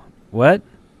 Wait, no. What?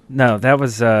 No, that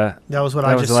was what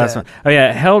I just last said. one. Oh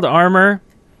yeah, held armor.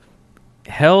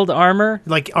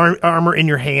 Like armor in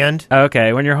your hand.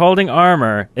 Okay, when you're holding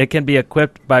armor, it can be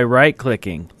equipped by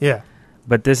right-clicking. Yeah.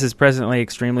 But this is presently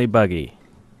extremely buggy.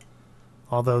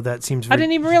 Although that seems... I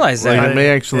didn't even realize that. Like it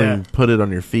may actually put it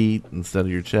on your feet instead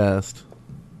of your chest.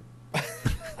 I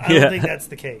don't think that's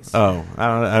the case. Oh,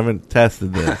 I haven't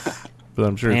tested this, but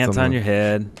I'm sure Pants it's on your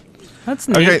head. That's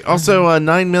neat. Okay, also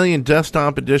 9 million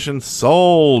desktop edition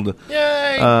sold.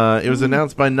 Yay! It was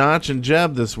announced by Notch and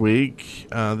Jeb this week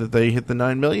that they hit the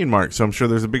 9 million mark, so I'm sure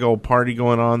there's a big old party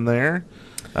going on there.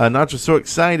 Notch was so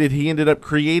excited, he ended up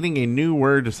creating a new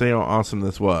word to say how awesome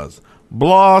this was.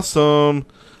 Blossom.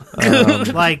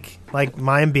 Like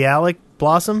Mayim Bialik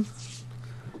blossom?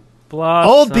 Blossom.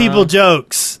 Old people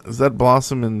jokes. Is that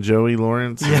Blossom and Joey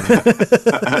Lawrence?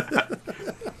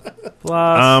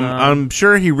 Blossom. I'm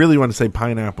sure he really wanted to say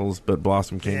pineapples, but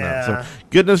Blossom came out. So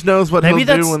goodness knows what Maybe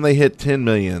he'll do when they hit 10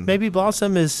 million. Maybe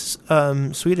blossom is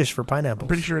Swedish for pineapple. I'm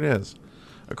pretty sure it is.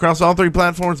 Across all 3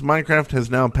 platforms, Minecraft has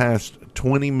now passed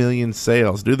 20 million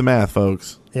sales. Do the math,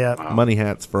 folks. Yeah. Money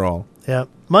hats for all. Yeah.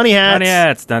 Money hats. Money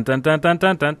hats. Dun, dun, dun, dun,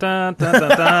 dun, dun, dun, dun,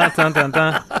 dun, dun, dun,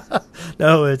 dun.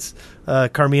 No, it's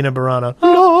Carmina Burana.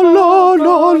 La, la,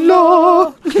 la,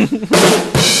 la.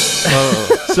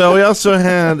 So we also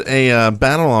had a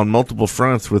battle on multiple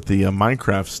fronts with the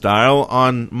Minecraft style.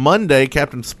 On Monday,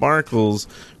 Captain Sparkles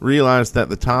realized that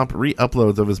the top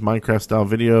re-uploads of his Minecraft style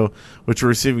video, which were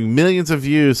receiving millions of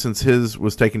views since his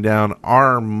was taken down,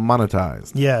 are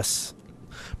monetized. Yes.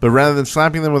 But rather than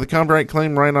slapping them with a copyright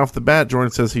claim right off the bat,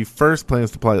 Jordan says he first plans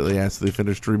to politely ask the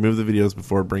offenders to remove the videos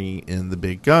before bringing in the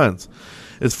big guns.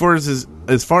 As far as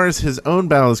his own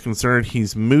battle is concerned,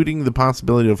 he's mooting the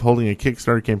possibility of holding a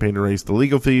Kickstarter campaign to raise the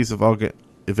legal fees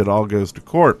if it all goes to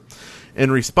court. In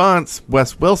response,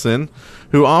 Wes Wilson,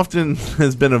 who often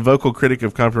has been a vocal critic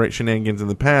of copyright shenanigans in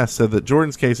the past, said that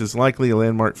Jordan's case is likely a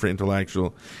landmark for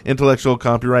intellectual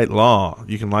copyright law.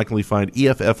 You can likely find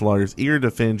EFF lawyers eager to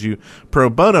defend you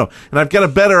pro bono. And I've got a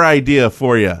better idea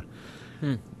for you.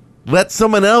 Let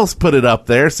someone else put it up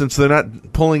there since they're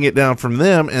not pulling it down from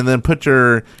them, and then put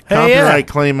your copyright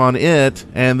claim on it,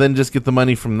 and then just get the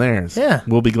money from theirs. Yeah,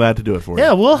 we'll be glad to do it for you.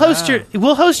 Yeah, we'll host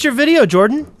your video,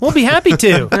 Jordan. We'll be happy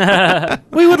to.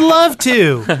 We would love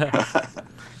to.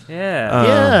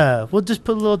 Yeah, we'll just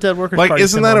put a little dead workers. Like,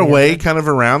 isn't that a way kind of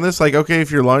around this? Like, okay, if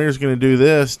your lawyer's going to do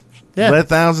this, let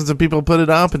thousands of people put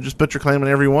it up and just put your claim on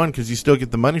every one because you still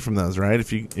get the money from those, right?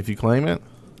 If you claim it.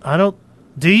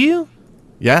 Do you?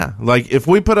 Yeah, like if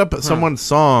we put up someone's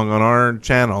song on our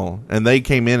channel and they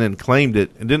came in and claimed it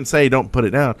and didn't say don't put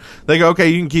it down, they go, okay,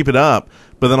 you can keep it up,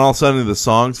 but then all of a sudden the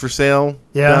song's for sale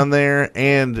down there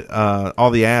and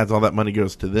all the ads, all that money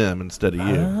goes to them instead of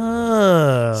you.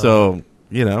 Oh. So,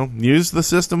 use the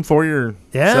system for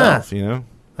yourself,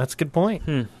 That's a good point.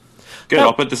 Good,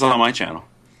 I'll put this on my channel.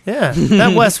 Yeah,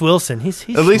 that Wes Wilson, he's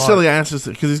at least smart. till he asks us,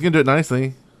 because he's going to do it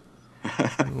nicely.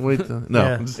 Wait,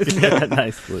 no.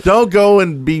 Nice. Don't go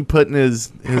and be putting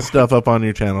his stuff up on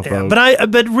your channel, Yeah, folks.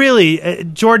 but really,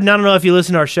 Jordan, I don't know if you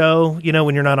listen to our show,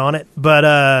 when you're not on it, but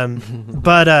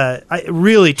I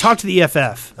really talk to the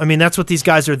EFF. I mean, that's what these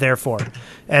guys are there for,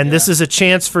 and this is a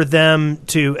chance for them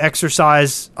to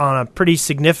exercise on a pretty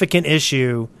significant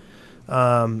issue,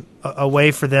 a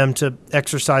way for them to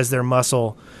exercise their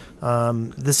muscle.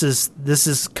 This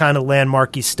is kind of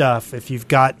landmarky stuff if you've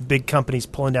got big companies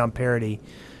pulling down parity.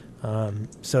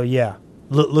 So yeah,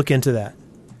 look into that.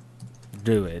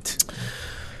 Do it.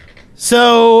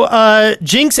 So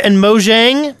Jinx and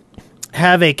Mojang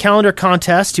have a calendar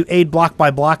contest to aid Block by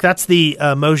Block. That's the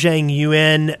Mojang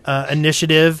UN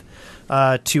initiative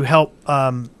to help.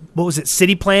 What was it?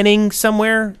 City planning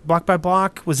somewhere. Block by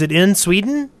Block. Was it in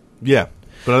Sweden? Yeah.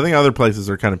 But I think other places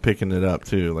are kind of picking it up,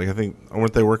 too. Like, I think,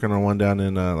 weren't they working on one down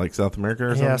in, South America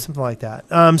or something? Yeah, something like that.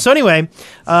 So anyway,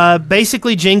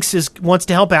 basically Jinx wants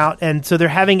to help out, and so they're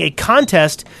having a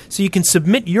contest so you can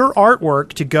submit your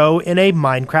artwork to go in a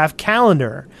Minecraft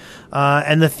calendar.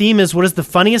 And the theme is, what is the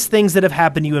funniest things that have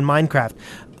happened to you in Minecraft?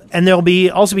 And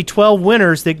there'll also be 12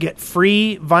 winners that get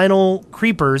free vinyl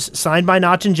creepers signed by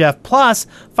Notch and Jeff, plus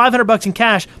 $500 in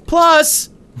cash, plus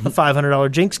a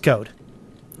 $500 Jinx code.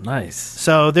 Nice.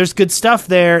 So there's good stuff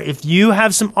there. If you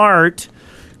have some art,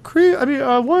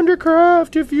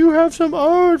 Wondercraft, if you have some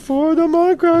art for the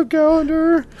Minecraft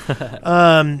calendar,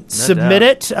 submit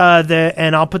it.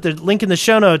 And I'll put the link in the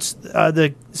show notes.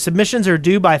 The submissions are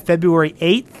due by February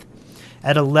 8th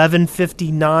at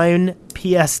 11:59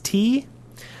 PST.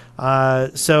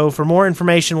 So for more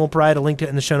information, we'll provide a link to it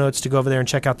in the show notes to go over there and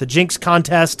check out the Jinx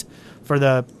contest for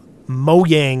the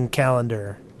Mojang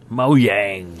calendar.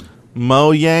 Mojang.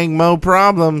 Mo Yang, Mo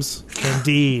problems.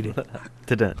 Indeed.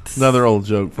 Another old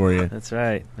joke for you. That's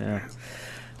right. Yeah.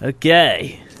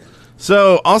 Okay.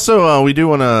 So, also, we do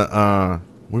want to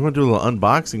do a little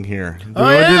unboxing here. Do we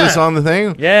want to do this on the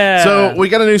thing? Yeah. So, we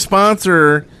got a new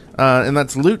sponsor, and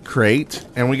that's Loot Crate,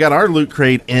 and we got our Loot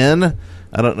Crate in.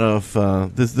 I don't know if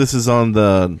this is on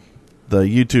the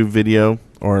YouTube video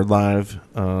or live.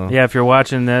 Yeah, if you're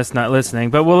watching this, not listening,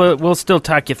 but we'll still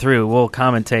talk you through. We'll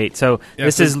commentate. So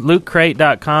this is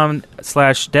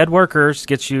lootcrate.com/deadworkers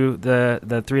gets you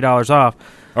the $3 off.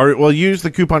 Or well, use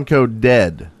the coupon code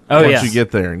DEAD once you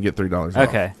get there and get $3 off.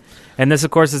 Okay. And this,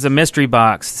 of course, is a mystery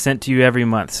box sent to you every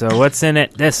month. So what's in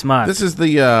it this month? This is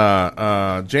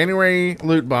the January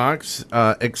loot box,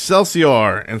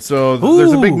 Excelsior. And so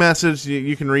there's a big message.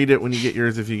 You can read it when you get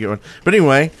yours if you get one. But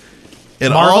anyway, it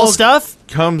Marvel all stuff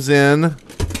comes in.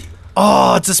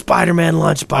 Oh, it's a Spider-Man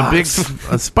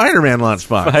lunchbox. A Spider-Man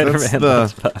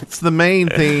lunchbox. It's the main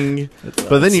thing.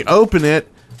 But then you open it.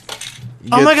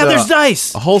 Oh my God, there's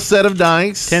dice. A whole set of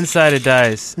dice. 10-sided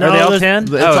dice. No, Are they all there's-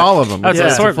 10? It's all of them. Oh, it's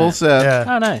It's an a full set.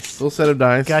 Yeah. Oh, nice. Full set of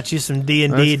dice. Got you some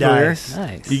D&D That's clear. dice.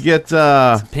 Nice. You get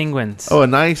Penguins. a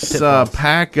nice Pitfalls.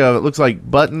 pack of, it looks like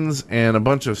buttons and a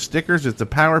bunch of stickers. It's a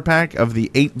power pack of the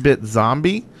 8-bit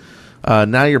zombie.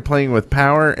 Now you're playing with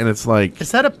power, and it's like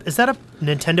Is that a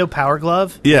Nintendo Power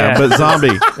Glove? yeah, but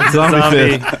zombie, zombie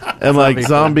fit, and like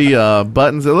zombie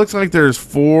buttons. It looks like there's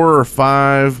 4 or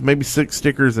 5, maybe 6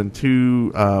 stickers and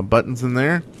 2 buttons in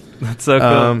there. That's so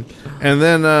cool. And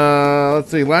then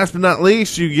let's see. Last but not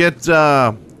least, you get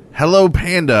Hello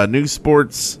Panda new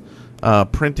sports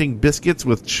printing biscuits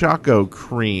with choco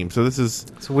cream. So this is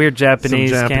It's weird Japanese,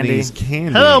 some Japanese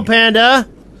candy. Hello, Panda.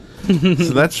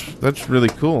 So that's really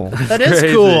cool. That is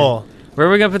crazy. cool. Where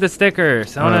are we going to put the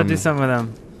stickers? I want to do something with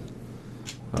them.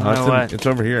 It's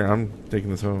over here. I'm taking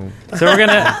this home. So we're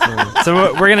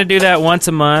gonna do that once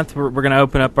a month. We're gonna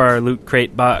open up our Loot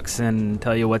Crate box and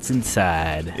tell you what's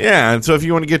inside. Yeah, and so if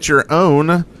you want to get your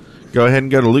own, go ahead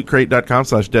and go to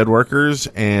lootcrate.com/deadworkers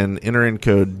and enter in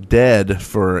code DEAD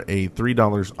for a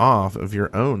 $3 off of your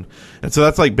own. And so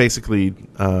that's like basically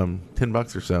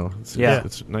 $10 or so. It's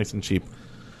nice and cheap.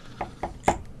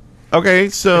 Okay,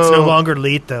 so It's no longer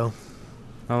Leet, though.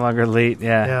 No longer Elite.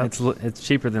 Yeah. It's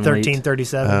cheaper than Elite.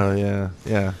 $13.37. Oh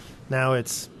yeah. Now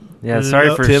it's Yeah,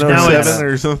 sorry for 1007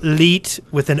 or something. Leet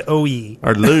with an OE.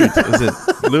 Or Loot. Is it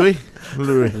Louis?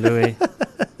 Louis.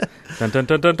 Dun, dun,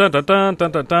 dun, dun, dun, dun, dun,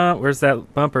 dun, dun, dun. Where's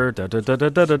that bumper? Dun, dun, dun,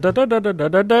 dun, dun, dun, dun, dun,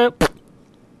 dun, dun, dun.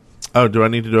 Oh, do I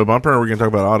need to do a bumper, or are we going to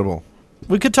talk about Audible?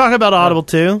 We could talk about Audible,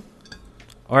 too.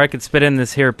 Or I could spit in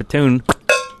this here platoon.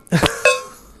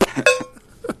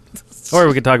 Or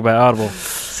we could talk about Audible.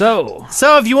 So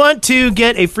if you want to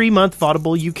get a free month of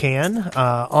Audible, you can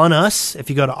on us. If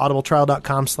you go to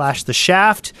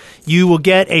audibletrial.com/theshaft, you will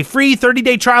get a free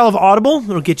 30-day trial of Audible.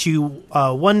 It'll get you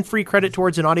 1 free credit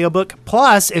towards an audiobook.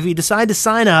 Plus, if you decide to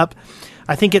sign up,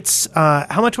 I think it's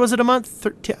how much was it a month?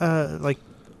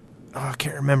 I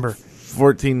can't remember.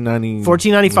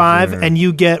 $14.95, and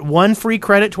you get 1 free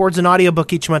credit towards an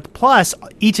audiobook each month. Plus,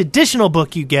 each additional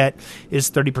book you get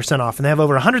is 30% off. And they have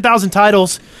over 100,000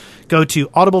 titles. Go to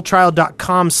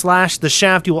audibletrial.com/The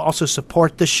Shaft. You will also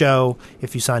support the show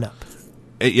if you sign up.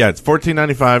 Yeah, it's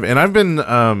 $14.95, and I've been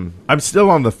I'm still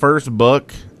on the first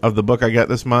book of the book I got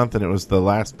this month, and it was the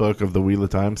last book of the Wheel of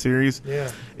Time series.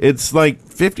 Yeah, it's like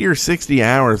 50 or 60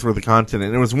 hours worth of content,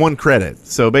 and it was 1 credit.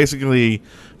 So basically,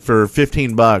 for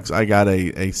 $15, I got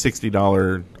a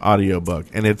 $60 audiobook,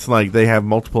 and it's like they have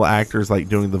multiple actors like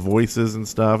doing the voices and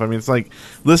stuff. I mean, it's like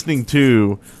listening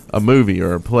to a movie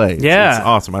or a play. Yeah, it's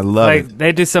awesome. I love it.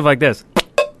 They do stuff like this.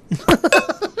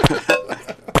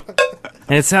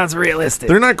 And it sounds realistic.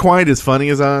 They're not quite as funny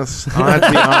as us. I'll have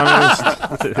to be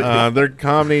honest. Their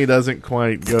comedy doesn't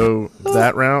quite go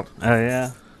that route. Oh,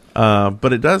 yeah.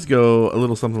 But it does go a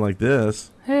little something like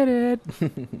this. Hit it.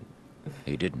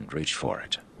 He didn't reach for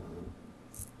it.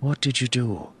 What did you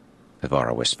do?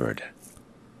 Ivara whispered.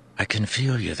 I can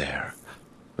feel you there,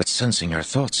 but sensing your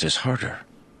thoughts is harder.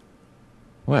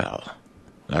 Well,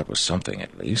 that was something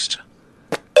at least.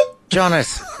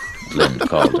 Jonas! Lynn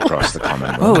called across the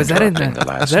common room. Oh, is that in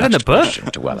the book?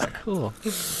 To Ellen. Cool.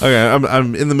 Okay,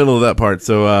 I'm in the middle of that part,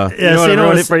 so yeah, so you don't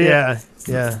want it for you? Yeah.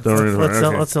 Don't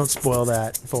Let's not spoil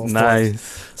that.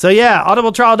 Nice. So yeah,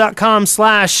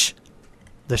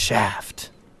 audibletrial.com/The Shaft.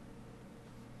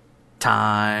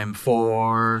 Time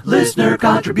for listener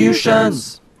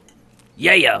contributions.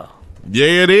 Yeah.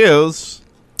 yeah, it is.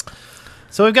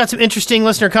 So we've got some interesting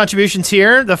listener contributions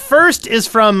here. The first is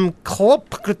from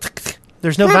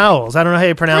There's no vowels. I don't know how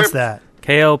you pronounce that.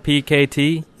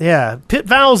 KLPKT. Yeah, put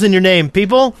vowels in your name,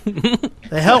 people.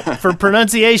 They help for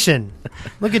pronunciation.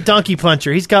 Look at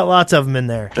DonkeyPuncher. He's got lots of them in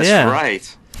there. That's Yeah.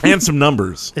 right. And some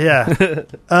numbers. Yeah.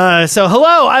 So,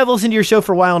 hello. I've listened to your show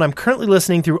for a while, and I'm currently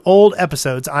listening through old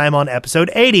episodes. I am on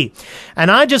episode 80. And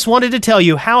I just wanted to tell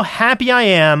you how happy I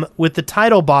am with the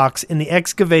title box in the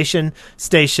excavation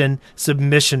station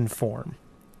submission form.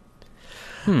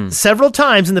 Several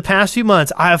times in the past few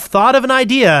months, I have thought of an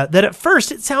idea that at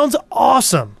first it sounds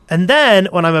awesome. And then,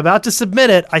 when I'm about to submit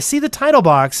it, I see the title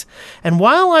box. And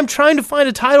while I'm trying to find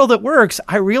a title that works,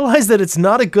 I realize that it's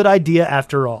not a good idea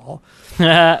after all.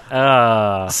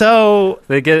 So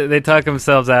they talk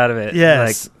themselves out of it.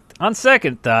 Yes. Like, on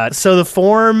second thought. So the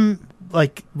form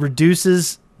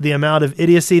reduces the amount of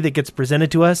idiocy that gets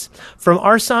presented to us. From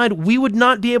our side, we would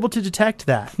not be able to detect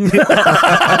that.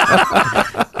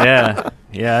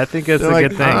 Yeah, I think that's a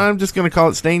good thing. I'm just going to call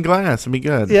it stained glass and be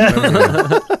good. Yeah.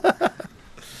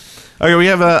 Okay, we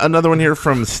have another one here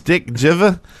from Stick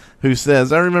Jiva, who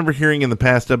says, I remember hearing in the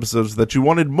past episodes that you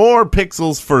wanted more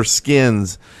pixels for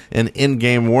skins, an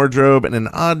in-game wardrobe, and an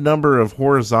odd number of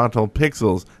horizontal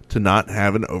pixels to not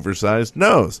have an oversized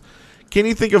nose. Can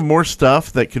you think of more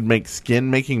stuff that could make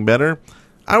skin making better?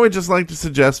 I would just like to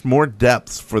suggest more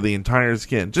depths for the entire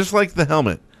skin, just like the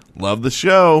helmet. Love the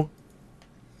show.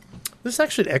 This is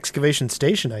actually an excavation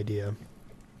station idea.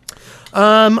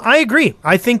 I agree.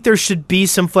 I think there should be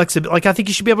some flexibility. I think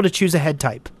you should be able to choose a head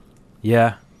type.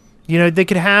 Yeah. They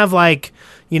could have 20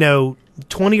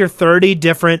 or 30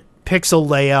 different pixel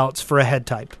layouts for a head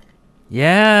type.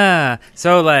 Yeah.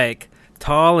 So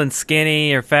tall and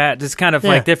skinny or fat, just kind of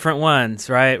different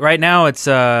ones, right? Right now it's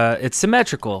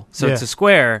symmetrical, so it's a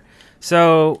square.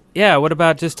 So yeah, what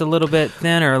about just a little bit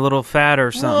thinner, a little fat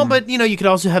or something? Well, but you could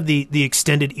also have the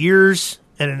extended ears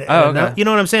and okay. You know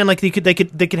what I'm saying? They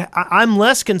could. I'm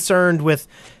less concerned with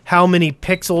how many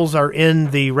pixels are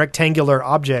in the rectangular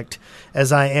object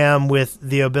as I am with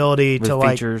the ability to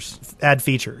features. Add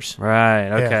features.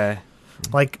 Right. Okay.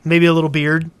 Yeah. Maybe a little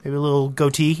beard, maybe a little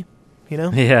goatee.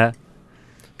 Yeah.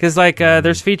 Because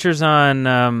there's features on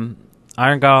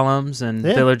Iron Golems and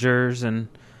Villagers, and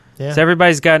so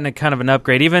everybody's gotten a kind of an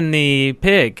upgrade. Even the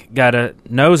pig got a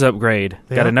nose upgrade,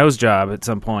 got a nose job at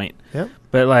some point. Yeah.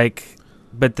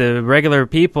 But the regular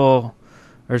people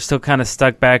are still kind of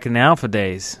stuck back in the alpha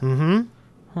days. Mm-hmm.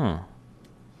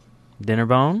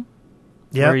 Dinnerbone?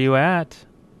 Yeah. Where are you at?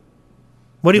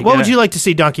 What would you like to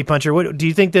see, DonkeyPuncher? What do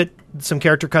you think that some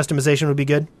character customization would be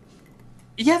good?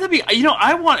 Yeah, that'd be.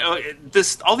 I want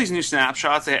all these new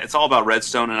snapshots. It's all about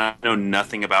Redstone, and I know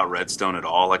nothing about Redstone at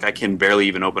all. I can barely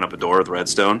even open up a door with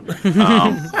Redstone. But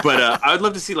I would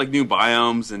love to see new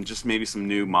biomes and just maybe some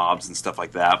new mobs and stuff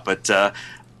like that. But I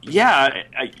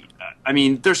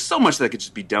mean, there's so much that could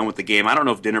just be done with the game. I don't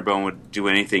know if Dinnerbone would do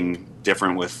anything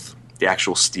different with the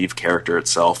actual Steve character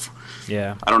itself.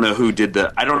 Yeah, I don't know who did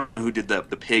the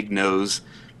the pig nose.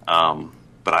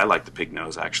 But I like the pig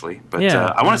nose, actually. But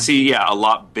I want to see, a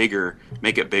lot bigger,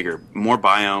 make it bigger, more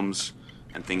biomes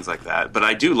and things like that. But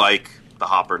I do like the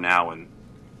hopper now, and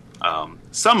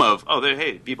some of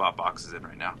hey, Bebop Box is in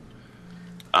right now.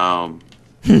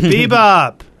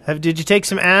 Bebop, did you take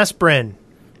some aspirin?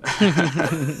 Got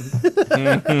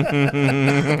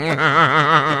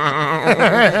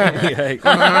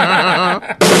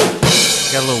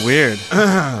a little weird.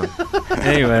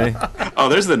 Anyway. Oh,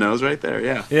 there's the nose right there.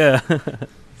 Yeah. Yeah.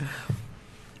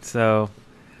 So,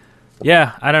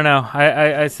 yeah, I don't know.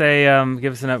 I say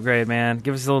give us an upgrade, man.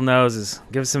 Give us little noses.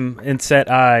 Give us some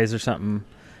inset eyes or something.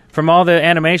 From all the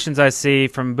animations I see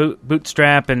from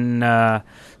Bootstrap and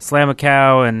Slam a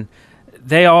Cow, and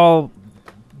they all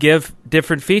give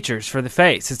different features for the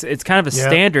face. It's kind of a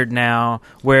standard now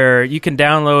where you can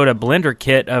download a Blender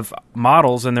kit of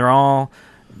models, and they all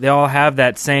have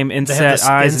that same inset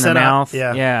eyes in the mouth.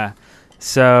 Yeah.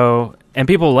 So, and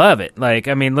people love it. Like,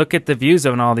 I mean, look at the views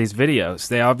on all these videos.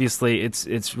 They obviously,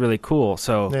 it's really cool.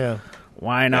 So,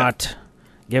 why not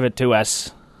give it to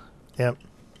us? Yep.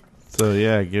 So,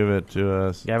 yeah, give it to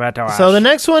us. Give it to us. So the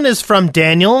next one is from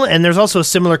Daniel, and there's also a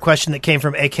similar question that came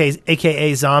from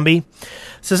AKA Zombie.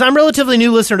 Says, I'm a relatively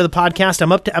new listener to the podcast.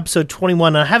 I'm up to episode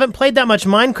 21, and I haven't played that much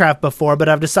Minecraft before, but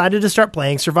I've decided to start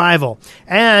playing Survival.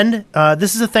 And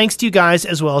this is a thanks to you guys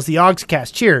as well as the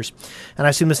Ogscast. Cheers. And I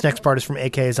assume this next part is from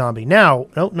AKA Zombie. Now,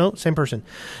 no, same person.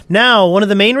 Now, one of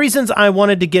the main reasons I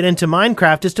wanted to get into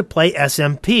Minecraft is to play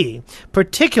SMP,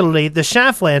 particularly the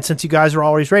Shaftland, since you guys are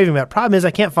always raving about it. Problem is,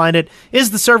 I can't find it. Is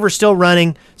the server still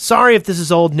running? Sorry if this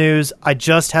is old news. I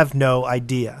just have no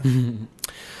idea.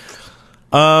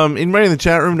 Anybody in the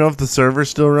chat room know if the server's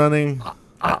still running?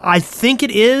 I think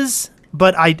it is,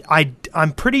 but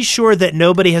I'm pretty sure that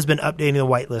nobody has been updating the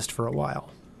whitelist for a while.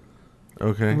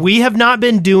 Okay. We have not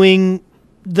been doing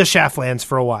the Shaftlands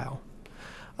for a while.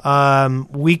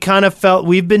 We kind of felt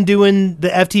we've been doing the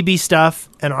FTB stuff,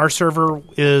 and our server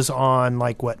is on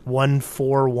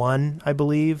 141, I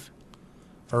believe,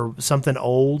 or something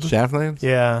old. Shaftlands?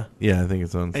 Yeah. Yeah, I think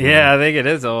it's on. Yeah, I think it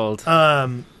is old.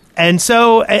 And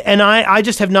so, and I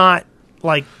just have not,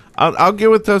 I'll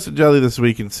get with Toasted Jelly this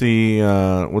week and see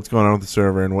what's going on with the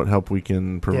server and what help we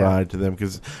can provide to them,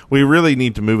 because we really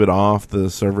need to move it off the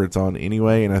server it's on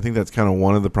anyway. And I think that's kind of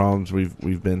one of the problems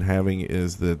we've been having,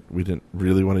 is that we didn't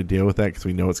really want to deal with that because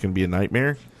we know it's going to be a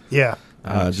nightmare. Yeah.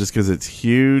 Just because it's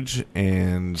huge.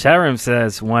 And chat room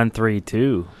says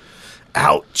 132.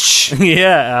 Ouch.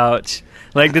 Yeah, ouch.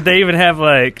 Like, did they even have,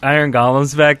 iron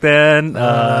golems back then?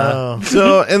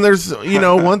 So, and there's,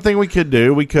 one thing we could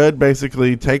do. We could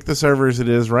basically take the server as it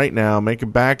is right now, make a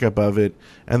backup of it,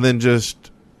 and then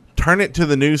just turn it to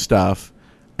the new stuff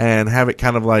and have it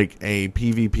kind of like a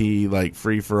PvP,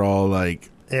 free-for-all,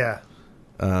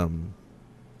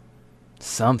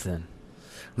 something.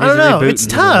 I don't know. It's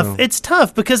tough. It's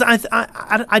tough because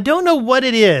I don't know what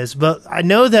it is, but I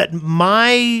know that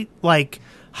my,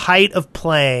 height of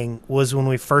playing was when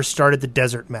we first started the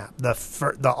desert map,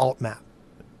 the alt map.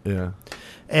 Yeah.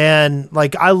 And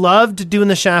I loved doing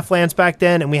the Shaftlands back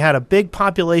then, and we had a big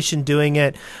population doing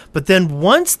it. But then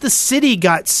once the city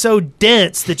got so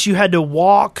dense that you had to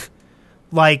walk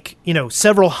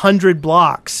several hundred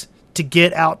blocks to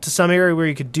get out to some area where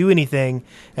you could do anything,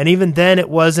 and even then it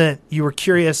wasn't, you were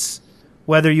curious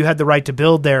whether you had the right to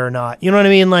build there or not. You know what I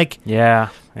mean? Yeah.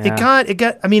 It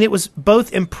got I mean, it was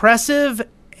both impressive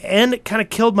and it kind of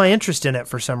killed my interest in it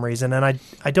for some reason, and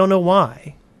I don't know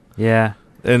why. Yeah.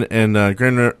 And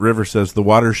Grand River says the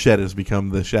watershed has become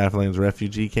the Shaftlands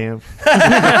refugee camp.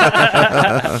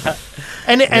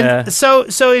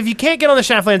 So if you can't get on the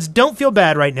Shaftlands, don't feel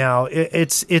bad right now.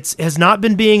 It's has not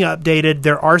been being updated.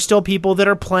 There are still people that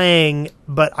are playing,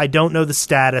 but I don't know the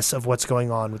status of what's going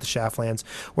on with the Shaftlands.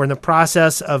 We're in the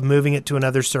process of moving it to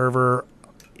another server.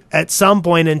 At some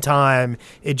point in time,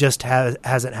 it just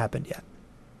hasn't happened yet.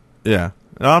 Yeah,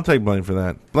 I'll take blame for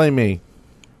that. Blame me.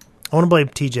 I want to blame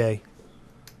TJ.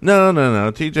 No.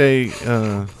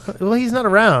 TJ. Well, he's not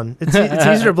around. It's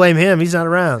easier to blame him. He's not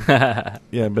around.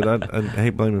 Yeah, but I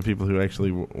hate blaming people who actually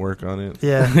work on it.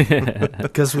 Yeah,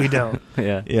 because we don't.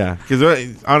 Yeah.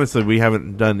 Because honestly, we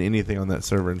haven't done anything on that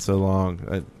server in so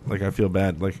long. I feel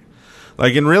bad.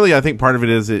 And really, I think part of it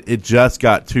is it just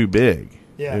got too big.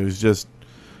 Yeah, it was just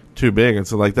too big, and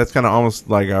so that's kind of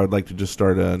almost I would like to just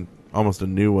start almost a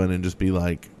new one and just be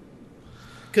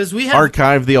because we have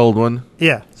archive the old one.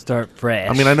 Yeah. Start fresh.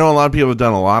 I mean, I know a lot of people have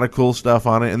done a lot of cool stuff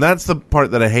on it, and that's the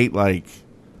part that I hate, kind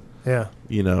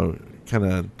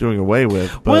of doing away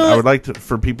with. But I would like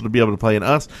for people to be able to play in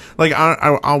us.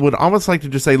 I would almost like to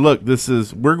just say, look,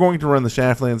 we're going to run the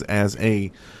Shaftlands as a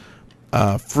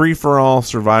free-for-all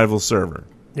survival server.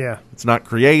 Yeah. It's not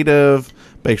creative,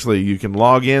 Basically, you can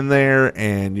log in there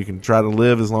and you can try to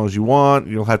live as long as you want.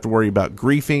 You don't have to worry about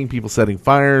griefing, people setting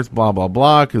fires, blah, blah,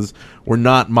 blah, because we're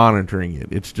not monitoring it.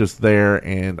 It's just there,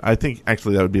 and I think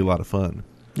actually that would be a lot of fun.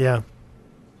 Yeah.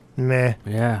 Meh.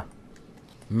 Yeah.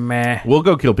 Meh. We'll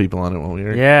go kill people on it when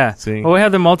we're Yeah. See? Well, we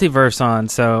have the multiverse on,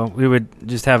 so we would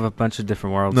just have a bunch of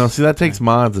different worlds. No, see, that takes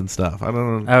mods and stuff. I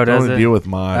don't know. Oh, does want to it? deal with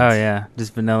mods. Oh, yeah.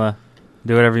 Just vanilla.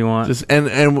 Do whatever you want. Just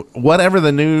and whatever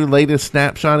the new latest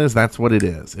snapshot is, that's what it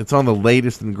is. It's on the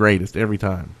latest and greatest every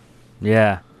time.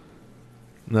 Yeah.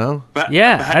 No? But,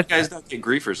 Yeah, but how do you guys not get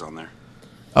griefers on there?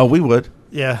 Oh, we would.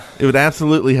 Yeah. It would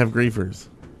absolutely have griefers.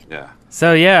 Yeah.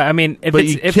 So, yeah, I mean, if But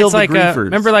it's, you if kill it's the like, griefers.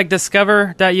 remember like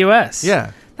discover.us?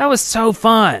 Yeah. That was so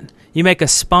fun. You make a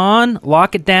spawn,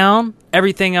 lock it down,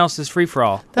 everything else is free for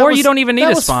all. That Or was- you don't even need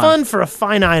that a was spawn. fun for a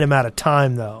finite amount of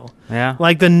time, though. Yeah.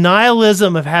 Like the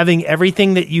nihilism of having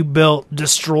everything that you built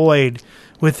destroyed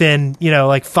within,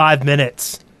 like 5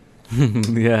 minutes.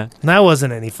 Yeah. That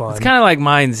wasn't any fun. It's kind of like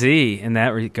Mine Z in that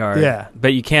regard. Yeah.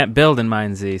 But you can't build in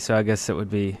Mine Z, so I guess it would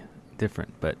be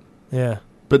different. But Yeah.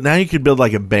 But now you could build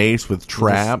like a base with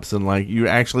traps and like you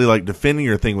actually like defending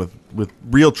your thing with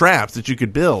real traps that you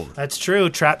could build. That's true.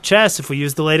 Trap chest, if we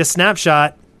use the latest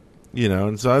snapshot.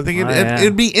 And so I think Yeah.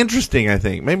 it'd be interesting, I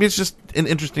think. Maybe it's just an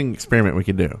interesting experiment we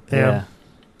could do. Yeah.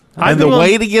 And the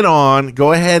way to get on,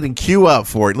 go ahead and queue up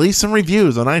for it. Leave some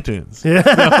reviews on iTunes.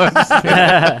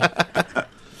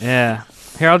 Yeah.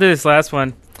 Here, I'll do this last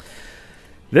one.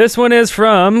 This one is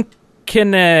from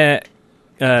Kenan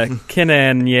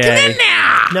Yay.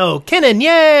 No, Kenan,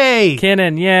 yay!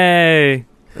 Kenan Yay. I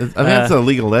think that's a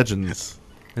League of Legends.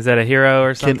 Is that a hero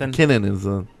or something? Kinnan is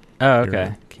a... Oh,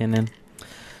 okay. Kenan.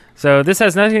 So this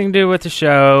has nothing to do with the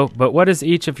show, but what is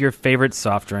each of your favorite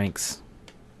soft drinks?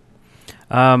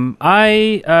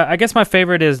 I guess my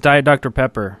favorite is Diet Dr.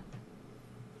 Pepper.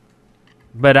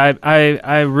 But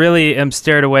I really am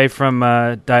stared away from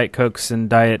Diet Cokes and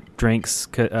diet drinks.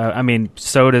 I mean,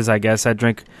 sodas, I guess. I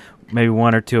drink maybe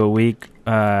 1 or 2 a week.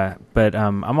 But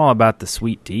I'm all about the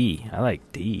sweet tea. I like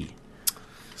tea.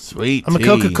 Sweet I'm a tea.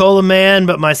 Coca-Cola man,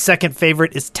 but my second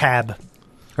favorite is Tab.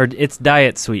 Or it's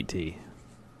diet sweet tea.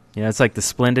 It's like the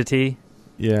Splenda tea.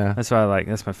 Yeah. That's what I like.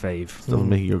 That's my fave. That'll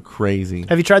make you go crazy.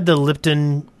 Have you tried the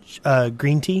Lipton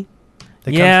green tea?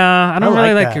 that Yeah, I don't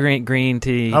really like that. green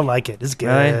tea. I like it. It's good.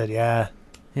 Really? Yeah.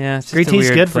 Yeah, it's just Green a tea's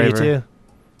weird good flavor. for you, too.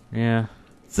 Yeah.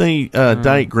 Say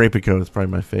Diet Grapico is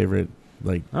probably my favorite,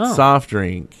 soft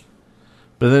drink.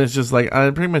 But then it's just like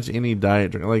pretty much any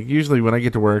diet drink. Like usually when I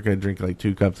get to work, I drink like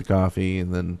 2 cups of coffee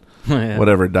and then Yeah.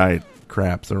 whatever diet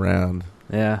crap's around.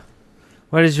 Yeah.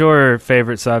 What is your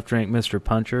favorite soft drink, Mr.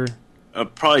 Puncher?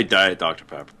 Probably Diet Dr.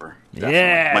 Pepper. Definitely.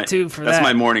 Yeah, 2 for That's that.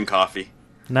 my morning coffee.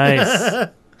 Nice.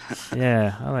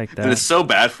 Yeah, I like that. And it's so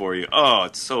bad for you. Oh,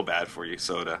 it's so bad for you,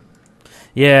 soda.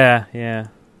 Yeah, yeah.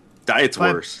 Diet's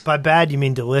worse. By bad, you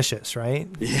mean delicious, right?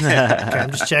 Yeah. Okay,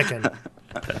 I'm just checking.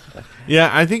 Yeah,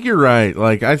 I think you're right.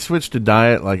 Like I switched to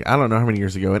diet I don't know how many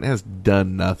years ago. It has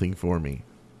done nothing for me.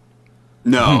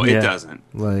 No, Yeah. it doesn't.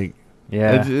 Like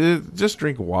Yeah. just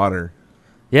drink water.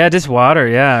 Yeah, just water,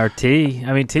 or tea.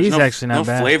 I mean, tea's There's actually not no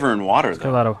bad. flavor in water, A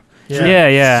though. lot of Yeah.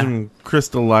 yeah. Some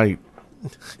Crystal Light.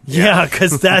 Yeah,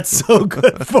 because that's so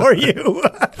good for you.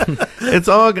 It's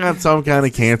all got some kind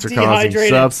of cancer-causing Dehydrated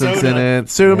substance in soda. it.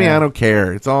 Sue me, Yeah. I don't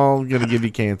care. It's all going to give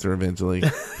you cancer eventually.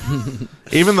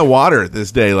 Even the water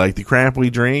this day, like the crap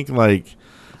we drink,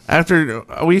 after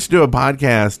we used to do a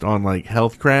podcast on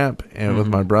health crap and with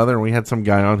my brother, and we had some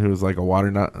guy on who was like a water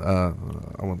nut. I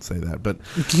won't say that, but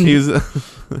he's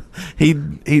he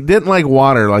didn't like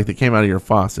water that came out of your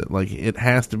faucet. It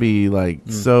has to be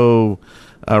so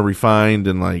refined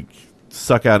and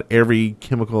suck out every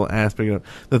chemical aspect of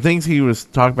the things he was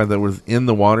talking about that was in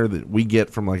the water that we get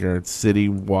from our city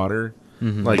water.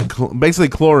 Basically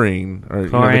chlorine or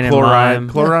Chlorine the and chloride. lime.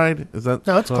 Chloride is that?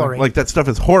 No, it's chlorine. That stuff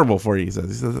is horrible for you. He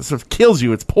says that stuff kills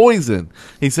you. It's poison.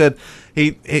 He said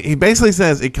he basically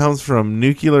says it comes from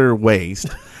nuclear waste,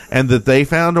 and that they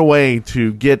found a way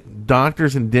to get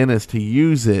doctors and dentists to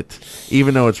use it,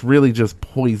 even though it's really just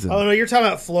poison. Oh no, you're talking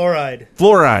about fluoride.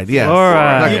 Fluoride, yes.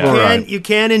 Fluoride. Not You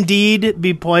can indeed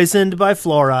be poisoned by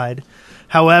fluoride.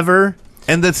 However,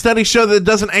 and the studies show that it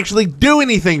doesn't actually do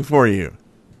anything for you.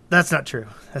 that's not true.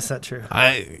 That's not true.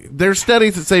 There's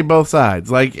studies that say both sides.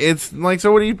 So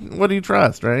what do you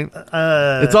trust, right?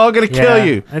 It's all going to kill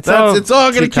you. It's It's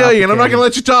all going to too kill you, and I'm not going to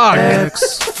let you talk.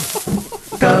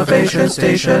 Excavation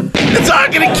station. It's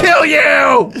all going to kill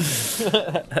you.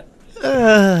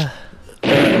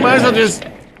 You might as well just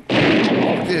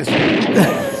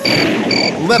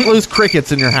let loose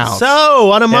crickets in your house.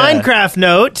 So, on a Minecraft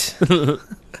note,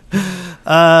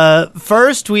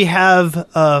 First, we have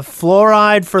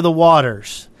fluoride for the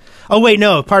waters. Oh, wait,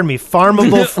 no, pardon me.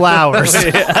 Farmable flowers.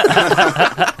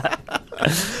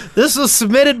 This was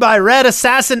submitted by Red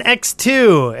Assassin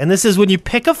X2. And this is when you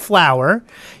pick a flower,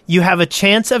 you have a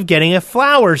chance of getting a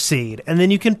flower seed. And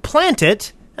then you can plant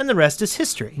it, and the rest is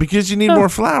history. Because you need more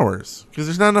flowers. Because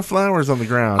there's not enough flowers on the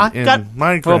ground in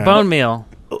Minecraft. Well, bone meal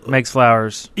makes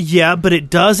flowers. Yeah, but it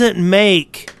doesn't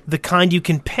make the kind you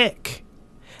can pick.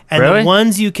 And Really? the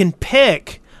ones you can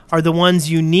pick are the ones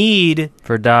you need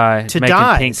For dye. to making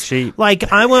dye. pink sheep.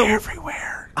 Like, I went...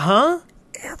 Everywhere. Huh?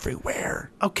 Everywhere.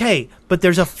 Okay, but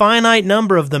there's a finite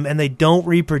number of them, and they don't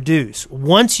reproduce.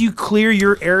 Once you clear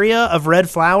your area of red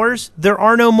flowers, there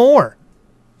are no more.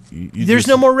 There's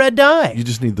no more red dye. You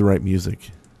just need the right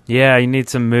music. Yeah, you need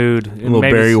some mood. A little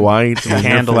Barry White, and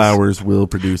your candles. flowers will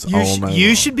produce all night You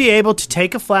long. should be able to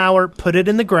take a flower, put it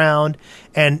in the ground,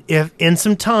 and if in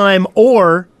some time,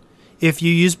 or if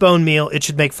you use bone meal, it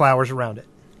should make flowers around it.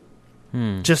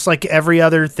 Just like every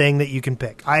other thing that you can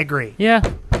pick. I agree. Yeah.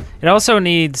 It also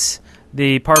needs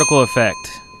the particle effect.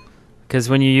 Because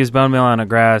when you use bone meal on a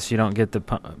grass, you don't get the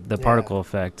particle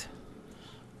effect.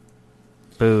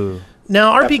 Boo.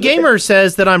 Now, RP Gamer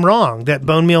says that I'm wrong, that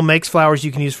bone meal makes flowers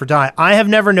you can use for dye. I have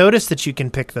never noticed that you can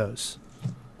pick those.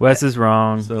 Wes is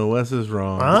wrong. So Wes is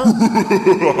wrong.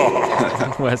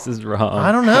 Huh? Wes is wrong.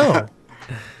 I don't know.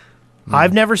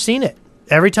 I've never seen it.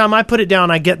 Every time I put it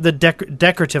down, I get the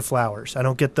decorative flowers. I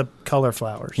don't get the color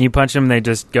flowers. You punch them, they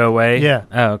just go away? Yeah.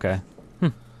 Oh, okay.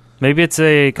 Maybe it's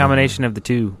a combination of the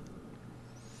two.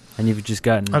 And you've just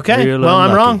gotten Okay, real well, I'm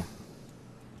unlucky. wrong.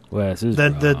 Wes is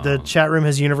The wrong. chat room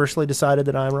has universally decided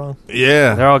that I'm wrong.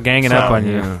 Yeah. They're all ganging up on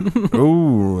you.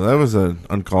 Ooh, that was an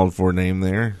uncalled for name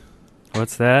there.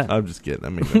 What's that? I'm just kidding. I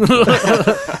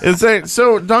mean,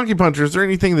 so Donkey Puncher, is there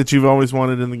anything that you've always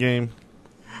wanted in the game?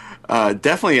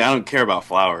 Definitely, I don't care about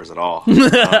flowers at all. Or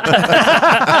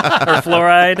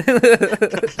fluoride?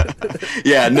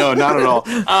 Yeah, no, not at all.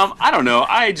 I don't know.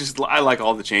 I like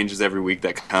all the changes every week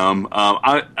that come.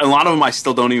 A lot of them I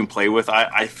still don't even play with.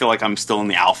 I feel like I'm still in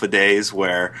the alpha days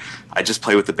where I just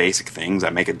play with the basic things. I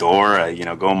make a door,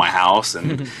 go in my house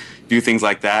and do things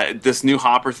like that. This new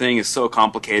hopper thing is so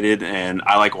complicated, and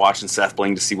I like watching Seth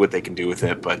Bling to see what they can do with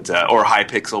it. But or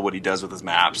Hypixel, what he does with his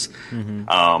maps.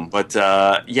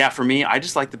 Yeah, for me, I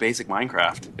just like the basic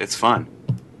Minecraft. It's fun.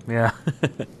 Yeah.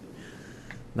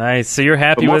 Nice. So you're But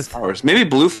happy more with... flowers, maybe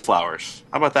blue flowers.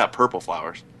 How about that? Purple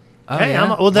flowers. Oh, Hey,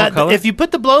 yeah? well, that More color? if you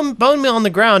put the bone meal on the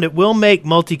ground, it will make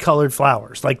multicolored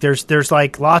flowers. Like there's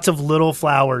like lots of little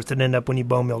flowers that end up when you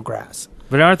bone meal grass.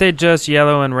 But aren't they just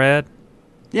yellow and red?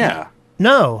 Yeah.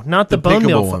 No, not the bone pickable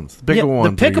meal ones. The pickable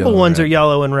ones The are pickable yellow ones and are red.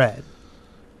 yellow and red.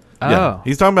 Yeah. Oh.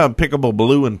 He's talking about pickable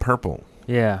blue and purple.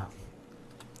 Yeah.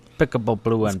 Pickable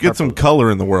blue and Let's get some purple.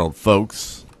 color in the world,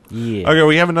 folks. Yeah. Okay,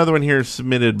 we have another one here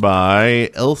submitted by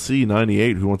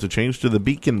LC98 who wants to change to the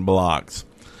beacon blocks.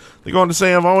 They go on to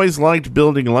say, I've always liked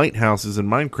building lighthouses in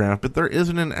Minecraft, but there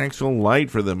isn't an actual light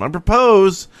for them. I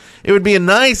propose it would be a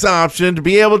nice option to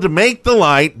be able to make the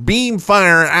light beam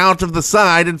fire out of the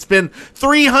side and spin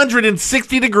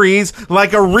 360 degrees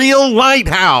like a real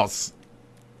lighthouse.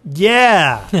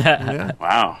 Yeah.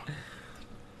 Wow.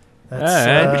 That's, Alright.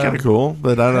 That'd be kind of cool,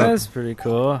 but I don't know. That's pretty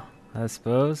cool, I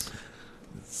suppose.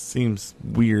 Seems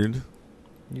weird.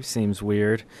 You seems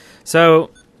weird.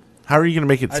 So, How are you going to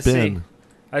make it spin?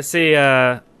 I see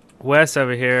Wes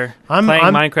over here I'm- playing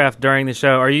I'm- Minecraft during the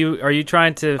show. Are you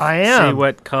trying to I am. see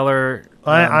what color?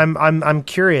 I'm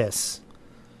curious,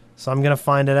 so I'm gonna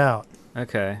find it out.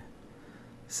 Okay.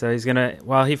 So he's gonna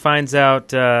while he finds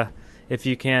out if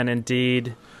you can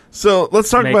indeed. So let's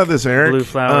talk Make about this, Eric. blue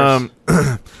flowers.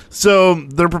 So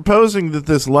they're proposing that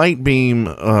this light beam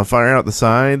fire out the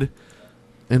side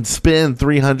and spin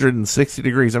 360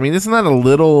 degrees. I mean, isn't that a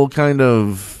little kind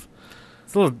of...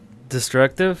 It's a little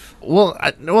destructive. Well,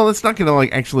 it's not going to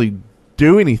like actually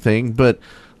do anything, but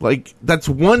like that's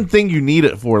one thing you need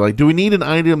it for. Like, do we need an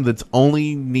item that's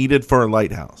only needed for a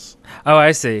lighthouse? Oh,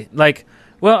 I see. Like,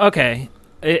 well, okay.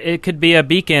 It could be a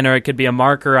beacon or it could be a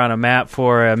marker on a map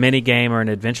for a mini game or an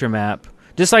adventure map.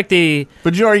 Just like the...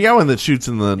 But you already got one that shoots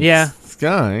in the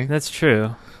sky. That's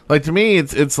true. Like, to me,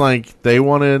 it's like they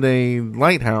wanted a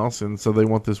lighthouse, and so they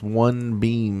want this one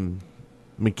beam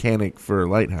mechanic for a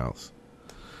lighthouse.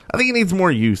 I think it needs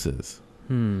more uses.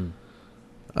 And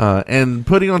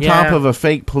putting on top of a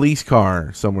fake police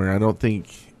car somewhere, I don't think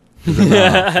is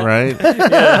enough,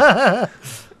 right?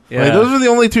 Yeah. Like, those are the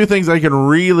only two things I can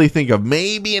really think of.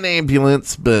 Maybe an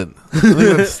ambulance, but I think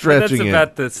that's stretching That's it.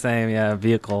 about the same,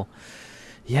 vehicle.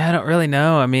 Yeah, I don't really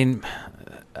know. I mean,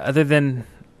 other than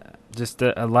just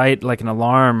a light, like an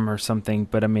alarm or something.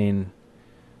 But I mean,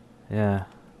 yeah,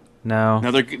 no.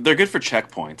 No, they're good for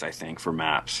checkpoints, I think, for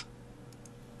maps.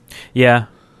 Yeah,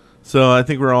 So I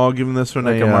think we're all giving this one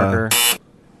like a marker.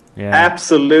 Yeah,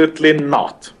 Absolutely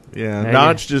not. Yeah, Yeah,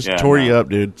 Notch just tore you up,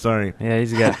 dude. Sorry. yeah,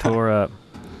 he's got tore up.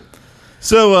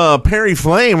 So Perry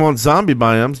Flame wants zombie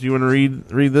biomes. Do you want to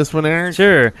read this one, Eric?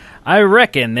 Sure. I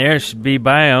reckon there should be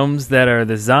biomes that are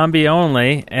the zombie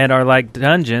only and are like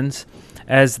dungeons,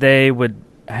 as they would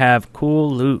have cool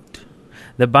loot.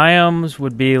 The biomes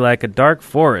would be like a dark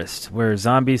forest where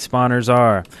zombie spawners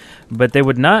are, but they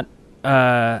would not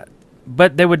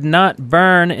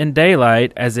burn in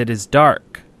daylight as it is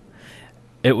dark.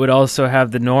 It would also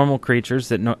have the normal creatures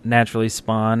that naturally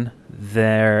spawn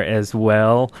there as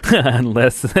well,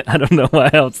 unless I don't know why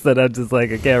else that I'm just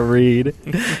like I can't read,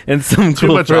 and some Too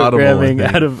cool much Audible, programming I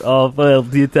think. out of all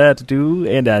of the tattoo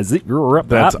and zip.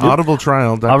 That's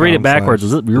audibletrial.com. I'll read it backwards.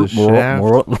 /The Shaft.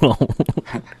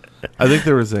 I think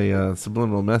there was a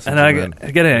subliminal message. And in I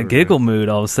get in a giggle mood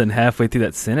all of a sudden halfway through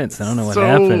that sentence. I don't know what So,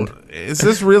 happened. is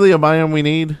this really a biome we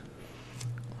need?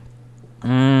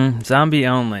 Zombie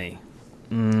only.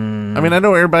 I mean, I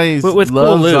know everybody With cool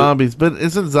loves loot. zombies, but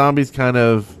isn't zombies kind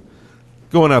of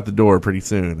going out the door pretty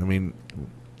soon?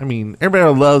 I mean, everybody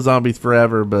will love zombies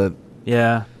forever, but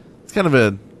Yeah. it's kind of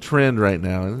a trend right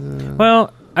now.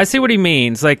 Well, I see what he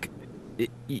means. Like,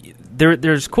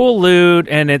 there's cool loot,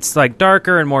 and it's like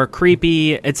darker and more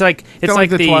creepy. It's like Kinda like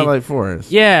the Twilight Forest.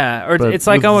 Yeah, or But it's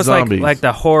like with almost zombies. like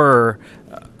the horror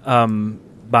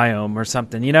biome or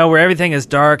something. You know, where everything is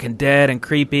dark and dead and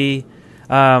creepy.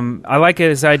 I like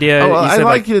his idea. Oh, you I said,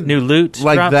 like it new loot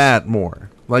like drops. that more.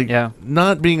 Like, Yeah.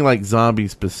 not being like zombie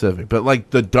specific, but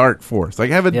like the dark forest. Like,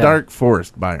 have a Yeah. dark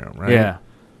forest biome, right? Yeah.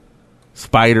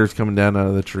 Spiders coming down out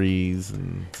of the trees,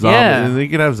 and Yeah. and you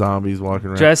could have zombies walking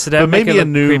around. Dress it up, but make maybe it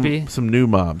look creepy. some new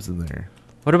mobs in there.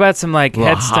 What about some like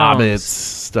Little headstones? hobbits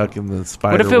stuck in the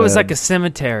spider. What if it was web. like a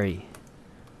cemetery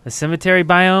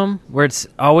biome where it's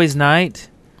always night,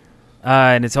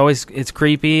 and it's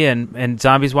creepy, and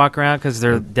zombies walk around because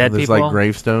they're dead There's people. like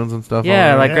gravestones and stuff.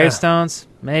 Yeah, all like around? gravestones,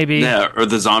 maybe. Yeah, or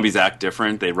the zombies act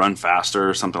different. They run faster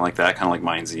or something like that, kind of like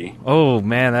Mind Z. Oh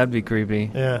man, that'd be creepy.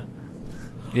 Yeah.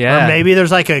 Yeah, Or maybe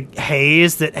there's like a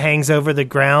haze that hangs over the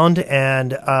ground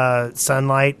and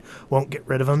sunlight won't get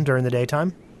rid of them during the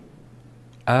daytime.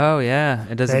 Oh yeah,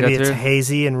 it doesn't Maybe go it's through.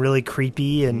 hazy and really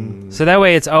creepy and So that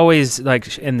way, it's always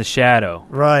like in the shadow.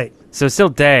 right. So it's still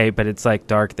day, but it's like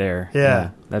dark there. Yeah.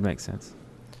 that makes sense.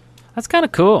 That's kind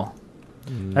of cool.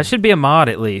 That should be a mod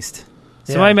at least.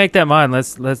 Somebody Yeah. make that mod.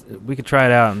 We could try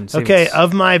it out and see. Okay, what's-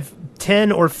 of my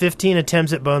 10 or 15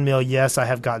 attempts at bone meal, yes, I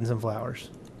have gotten some flowers.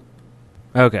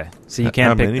 Okay, so you How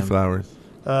can't pick many them. flowers?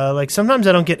 Like sometimes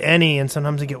I don't get any, and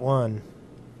sometimes I get one.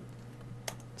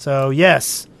 So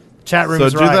yes, chat room So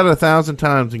is do right. that 1,000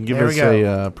 times and give There we us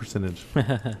go. a percentage.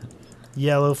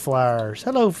 Yellow flowers.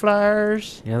 Hello,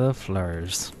 flowers. Yellow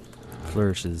flowers,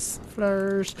 flourishes.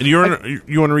 Flowers. And you want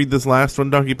to read this last one,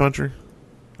 Donkey Puncher?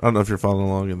 I don't know if you're following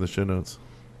along in the show notes.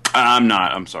 I'm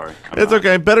not. I'm sorry. It's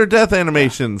okay. Better Death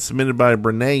Animation submitted by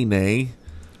Brene Nay.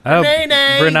 Oh,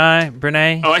 Brene.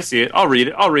 Brene. Oh, I see it. I'll read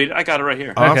it. I got it right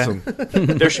here. Awesome.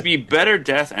 There should be better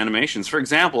death animations. For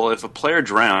example, if a player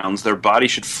drowns, their body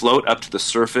should float up to the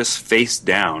surface face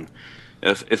down.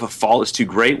 If a fall is too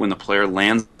great when the player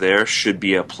lands, there should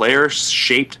be a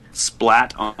player-shaped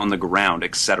splat on the ground,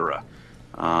 etc.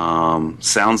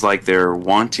 Sounds like they're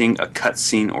wanting a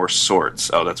cutscene or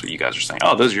sorts. Oh, that's what you guys are saying.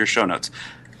 Oh, those are your show notes.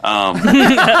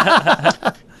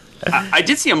 I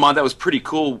did see a mod that was pretty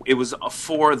cool. It was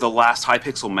for the last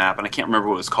Hypixel map, and I can't remember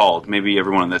what it was called. Maybe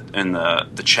everyone in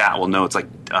the chat will know. It's like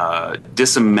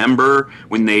dismember.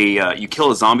 When they you kill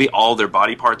a zombie, all their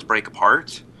body parts break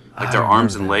apart, like their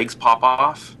arms and legs pop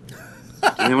off.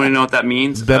 Does anyone know what that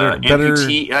means? Better-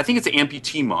 amputee. I think it's an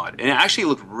amputee mod, and it actually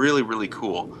looked really, really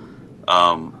cool.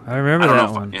 I remember I don't that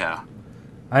know one. yeah.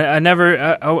 I never.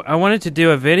 I wanted to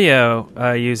do a video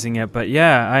using it, but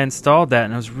yeah, I installed that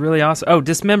and it was really awesome. Oh,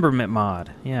 dismemberment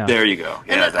mod. Yeah. There you go.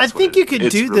 Yeah, And I that's think what you could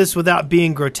it's do really- this without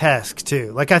being grotesque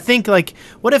too. Like I think, like,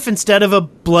 what if instead of a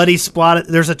bloody spot,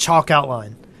 there's a chalk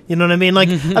outline? You know what I mean? Like,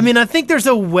 I mean, I think there's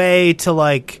a way to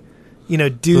like, do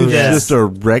It's this. just a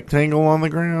rectangle on the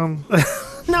ground.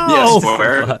 No, Yeah,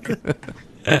 square.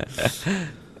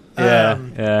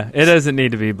 Yeah. It doesn't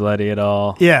need to be bloody at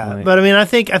all. yeah, Like, but I mean, I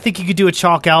think you could do a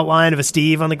chalk outline of a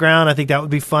Steve on the ground. I think that would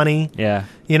be funny. yeah.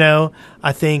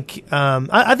 I think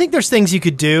I think there's things you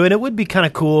could do, and it would be kind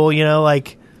of cool.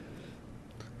 Like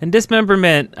And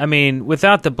dismemberment. I mean,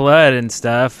 without the blood and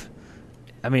stuff.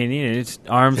 I mean, it's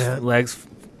arms, Yeah. legs,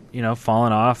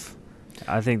 falling off.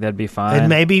 I think that'd be fine. And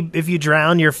maybe if you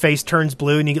drown, your face turns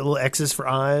blue and you get little X's for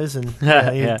eyes and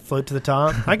you float to the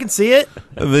top. I can see it.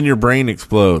 And then your brain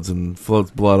explodes and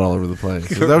floats blood all over the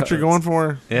place. Is that what you're going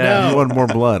for? Yeah. No. You want more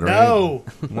blood, right? No.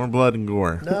 More blood and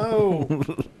gore. No.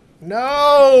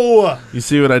 No. You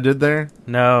see what I did there?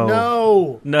 No.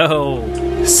 No.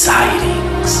 No.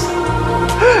 Sightings.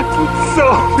 So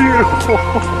beautiful.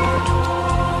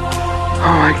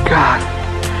 Oh my god.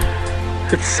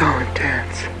 It's so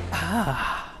intense.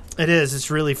 It is. It's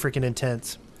really freaking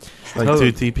intense. Like Oh.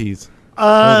 2 TPs.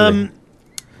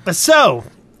 So,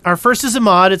 our first is a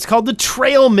mod. It's called the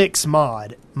Trail Mix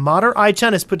mod. Modder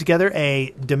iChun has put together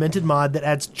a demented mod that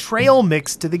adds trail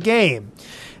mix to the game.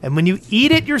 And when you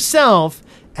eat it yourself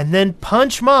and then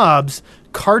punch mobs,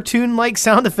 cartoon-like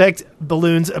sound effect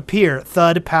balloons appear.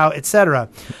 Thud, pow, etc.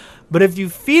 But if you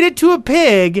feed it to a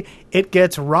pig, it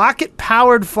gets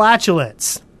rocket-powered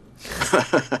flatulence.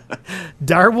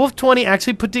 Direwolf20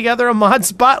 actually put together a mod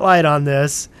spotlight on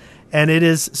this, and it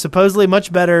is supposedly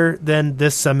much better than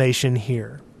this summation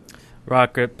here.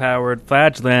 Rocket-powered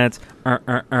flatulence.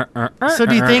 So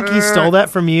do you think he stole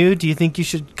that from you? Do you think you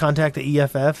should contact the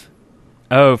EFF?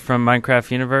 Oh, from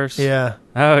Minecraft Universe? Yeah.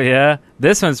 Oh, yeah?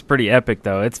 This one's pretty epic,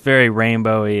 though. It's very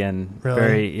rainbowy and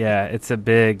Really? it's a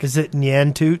big... Is it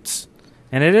Nyan Toots?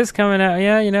 And it is coming out.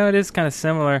 Yeah, it is kind of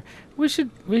similar. We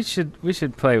should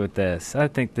play with this. I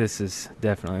think this is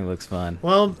definitely looks fun.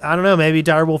 Well, I don't know. Maybe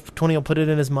Direwolf20 will put it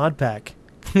in his mod pack.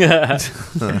 And it's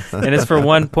for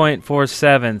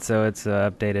 1.47, so it's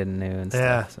updated and new and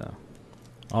stuff. Yeah. So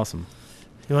awesome.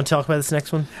 You want to talk about this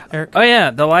next one, Eric? Oh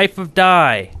yeah, the life of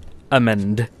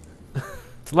Diamond.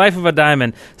 It's the life of a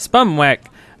diamond. Spumwack.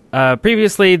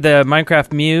 Previously the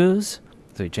Minecraft Muse,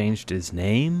 so he changed his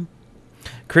name.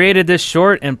 Created this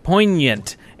short and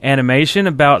poignant animation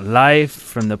about life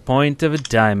from the point of a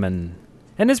diamond,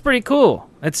 and it's pretty cool.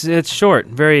 It's short,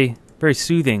 very very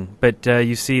soothing. But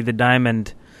you see the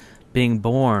diamond being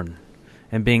born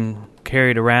and being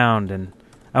carried around, and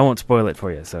I won't spoil it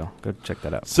for you. So go check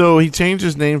that out. So he changed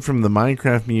his name from the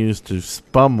Minecraft Muse to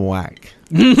Spumwack.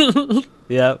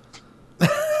 Yep.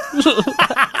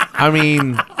 I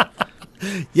mean,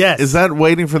 Yes. is that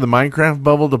waiting for the Minecraft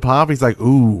bubble to pop? He's like,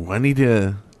 ooh, I need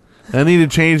to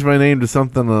change my name to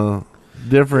something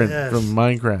different Yes. from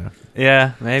Minecraft.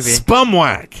 Yeah, maybe.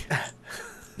 Spumwack.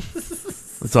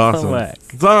 That's awesome.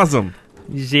 Spumwack. It's awesome.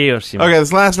 Okay,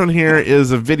 this last one here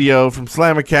is a video from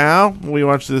Slamacow. We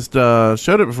watched this,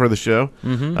 showed it before the show.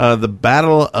 The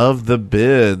Battle of the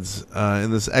Bids.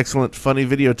 In this excellent, funny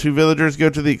video, 2 villagers go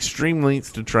to the extreme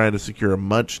lengths to try to secure a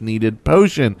much-needed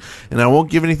potion. And I won't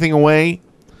give anything away,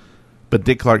 but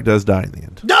Dick Clark does die in the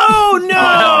end. No!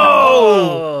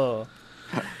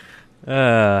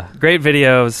 Great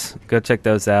videos. Go check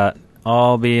those out.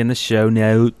 All be in the show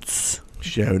notes.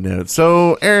 Show notes.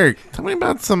 So, Eric, tell me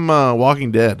about some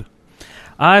Walking Dead.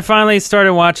 I finally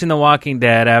started watching The Walking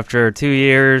Dead after 2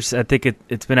 years. I think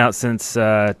it's been out since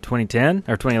 2010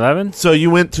 or 2011. So you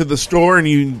went to the store and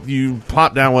you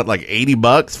plopped down, what, like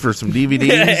 $80 for some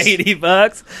DVDs?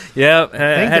 $80. Yep.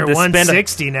 I think they're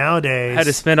 $160 nowadays. Had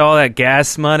to spend all that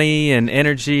gas money and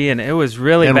energy, and it was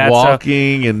really and bad.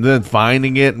 walking and then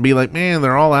finding it and be like, man,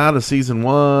 they're all out of season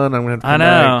 1. I'm going to have to I come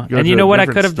know. back, go And to you know a what I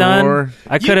different could have store. done?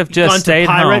 I could have just gone stayed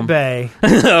to Pirate home. Bay.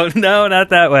 No, not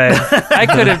that way. I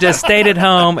could have just stayed at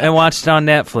home and watched it on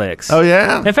Netflix. Oh,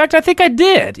 yeah? In fact, I think I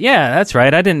did. Yeah, that's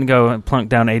right. I didn't go and plunk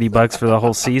down $80 for the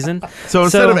whole season. So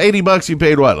instead of $80, you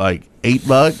paid what, like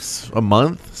 $8 a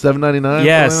month? $7.99?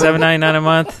 Yeah, $7.99 $7.99 a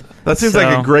month. That seems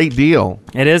like a great deal.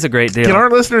 It is a great deal. Can our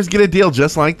listeners get a deal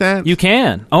just like that? You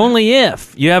can. Only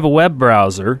if you have a web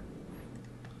browser.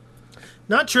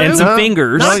 Not true. And some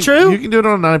fingers. Not true. You can do it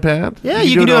on an iPad. Yeah,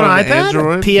 you can do it on an iPad.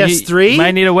 Android. PS3. You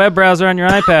might need a web browser on your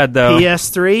iPad, though.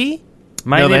 PS3.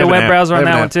 Might No, they need a have an web app. browser on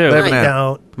They have that an one, app. too. They have an I app.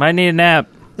 don't. Might need an app.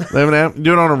 They have an app.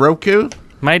 Do it on a Roku?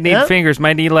 Might need Yeah. fingers.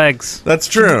 Might need legs. That's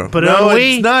true. Put it no, on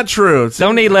Wii. it's not true. It's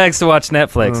Don't need legs to watch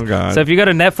Netflix. Oh, God. So if you go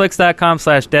to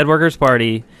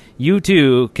netflix.com/deadworkersparty, you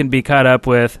too can be caught up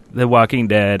with The Walking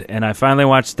Dead. And I finally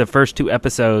watched the first 2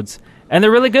 episodes, and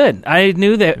they're really good. I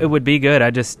knew that it would be good.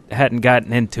 I just hadn't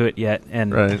gotten into it yet.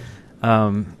 And right. I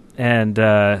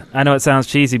know it sounds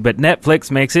cheesy, but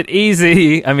Netflix makes it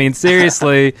easy. I mean,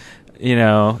 seriously,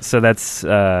 so that's,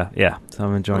 yeah, so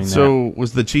I'm enjoying So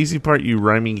was the cheesy part you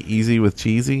rhyming easy with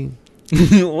cheesy?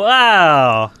 that.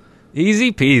 Wow.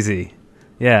 Easy peasy.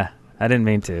 Yeah, I didn't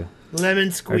mean to. Lemon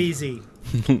squeezy.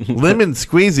 Lemon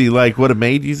squeezy, like what a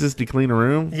maid uses to clean a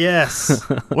room? Yes.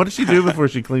 What does she do before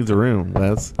she cleans a room,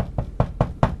 Les?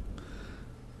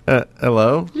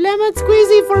 Hello? Lemon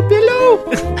squeezy for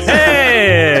pillow.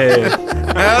 Hey!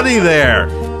 Howdy there.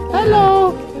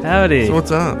 Hello. Howdy. So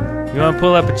what's up? You want to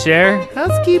pull up a chair?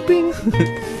 Housekeeping.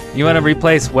 You want to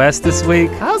replace Wes this week?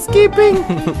 Housekeeping.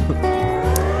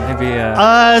 Maybe.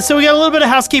 So we got a little bit of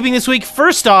housekeeping this week.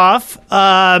 First off,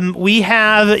 we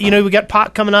have, we got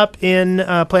POC coming up in,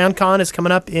 PlayOnCon is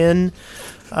coming up in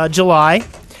July.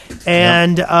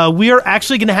 And we are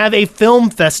actually going to have a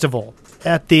film festival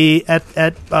at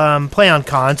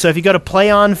PlayOnCon. So if you go to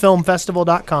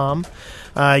playonfilmfestival.com,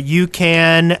 you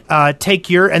can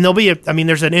take and there'll be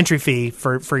there's an entry fee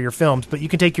for your films, but you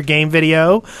can take your game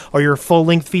video or your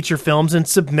full-length feature films and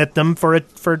submit them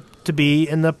to be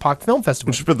in the POC Film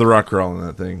Festival. We should put the rock crawl in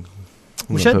that thing.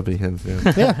 We should. Puppy heads,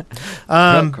 yeah.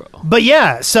 But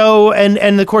yeah, so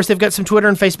and of course they've got some Twitter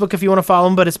and Facebook if you want to follow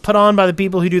them, but it's put on by the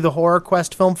people who do the Horror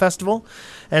Quest Film Festival.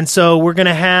 And so we're going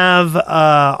to have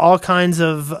all kinds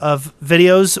of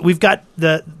videos. We've got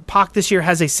the POC this year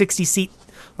has a 60-seat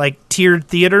tiered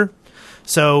theater.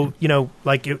 So, you'll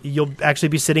actually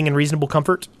be sitting in reasonable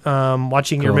comfort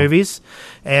watching your movies.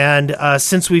 And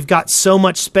since we've got so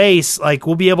much space,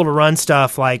 we'll be able to run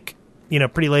stuff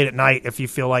pretty late at night if you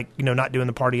feel like, not doing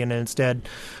the partying and instead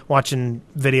watching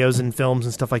videos and films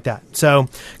and stuff like that. So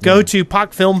go to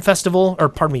POC Film Festival,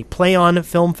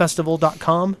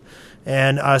 playonfilmfestival.com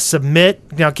and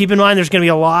submit. Now, keep in mind, there's going to be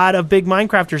a lot of big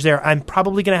Minecrafters there. I'm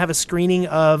probably going to have a screening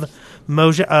of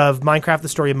Minecraft: The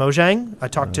Story of Mojang. I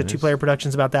talked to 2-Player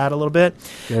Productions about that a little bit.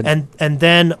 Good. And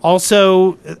then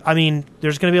also,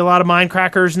 there's going to be a lot of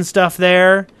Minecrackers and stuff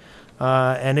there,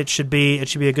 and it should be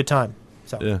a good time.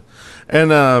 So yeah,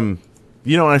 and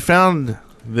I found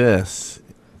this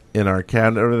in our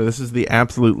cabinet over there. This is the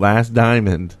absolute last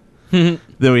diamond that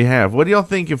we have. What do y'all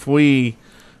think if we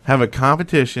have a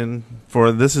competition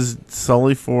this is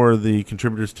solely for the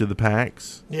contributors to the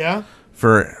packs? Yeah.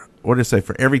 For every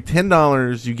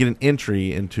 $10 you get an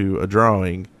entry into a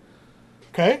drawing.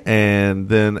 Okay. And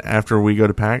then after we go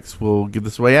to PAX, we'll give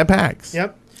this away at PAX.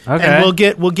 Yep. Okay. And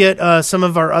we'll get some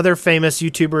of our other famous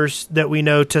YouTubers that we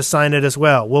know to sign it as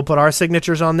well. We'll put our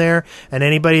signatures on there, and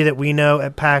anybody that we know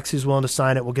at PAX who's willing to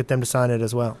sign it, we'll get them to sign it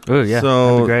as well. Oh yeah,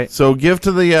 that'd be great. So give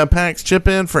to the PAX chip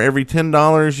in. For every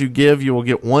 $10 you give, you will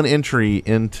get one entry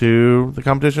into the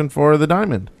competition for the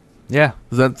diamond. Yeah.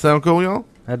 Does that sound cool, y'all?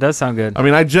 That does sound good.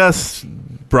 I just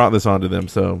brought this onto them,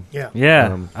 so yeah,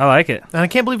 I like it. And I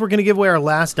can't believe we're going to give away our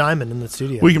last diamond in the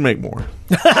studio. We can make more.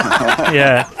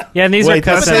 Yeah, and these are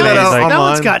custom made. That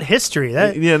one's got history.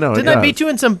 Didn't I beat you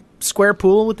in some square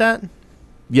pool with that?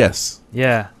 Yes.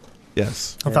 Yeah.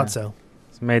 Yes. I thought so.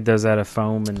 It's made those out of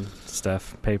foam and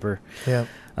stuff, paper. Yeah.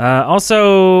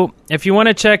 Also, if you want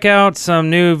to check out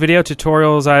some new video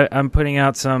tutorials, I'm putting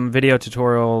out some video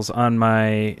tutorials on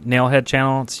my Nailhead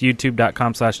channel. It's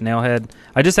youtube.com/nailhead.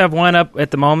 I just have one up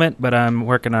at the moment, but I'm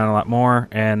working on a lot more.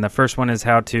 And the first one is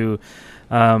how to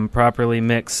properly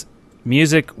mix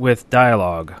music with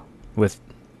dialogue, with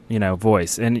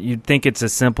voice. And you'd think it's a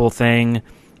simple thing.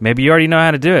 Maybe you already know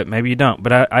how to do it. Maybe you don't.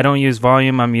 But I don't use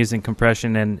volume. I'm using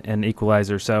compression and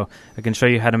equalizer. So I can show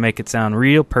you how to make it sound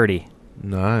real pretty.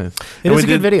 Nice. It is a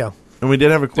good video. And we did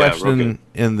have a question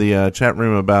in the chat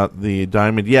room about the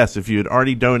diamond. Yes, if you had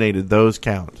already donated, those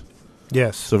count.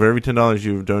 Yes. So for every $10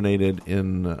 you've donated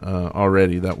in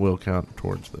already, that will count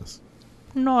towards this.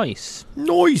 Nice.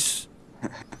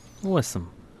 Awesome.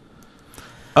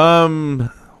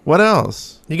 What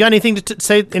else? You got anything to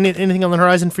say? Anything on the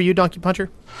horizon for you, DonkeyPuncher?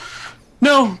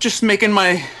 No, just making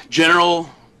my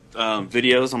general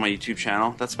videos on my YouTube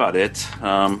channel. That's about it.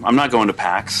 I'm not going to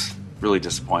PAX. Really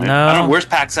disappointed. No. Where's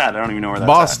PAX at? I don't even know where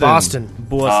that's at. Boston.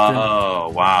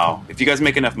 Oh, wow. If you guys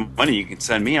make enough money, you can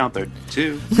send me out there,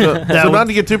 too. So not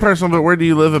to get too personal, but where do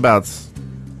you live abouts?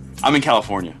 I'm in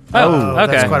California. Oh,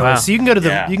 okay. That's quite a Wow. way. So you can go to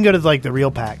the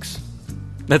real PAX.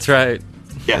 That's right.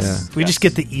 Yes. We just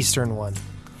get the Eastern one.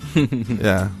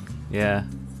 Yeah. Yeah.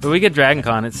 But we get Dragon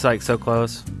Con. It's so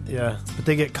close. Yeah, but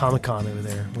they get Comic-Con over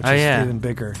there, which Oh, is yeah. even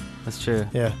bigger. That's true.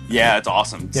 Yeah. Yeah, it's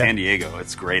awesome. Yeah. San Diego.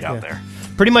 It's great out there.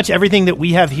 Pretty much everything that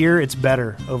we have here, it's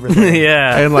better over there.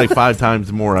 Yeah. And 5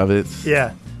 times more of it.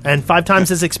 Yeah. And 5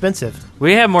 times as expensive.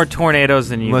 We have more tornadoes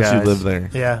than you Unless guys. you live there.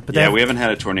 Yeah, but We haven't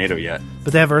had a tornado yet.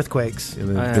 But they have earthquakes.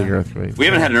 And then big earthquake. We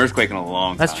haven't had an earthquake in a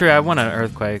long time. That's true. I want an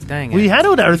earthquake. Dang it. We had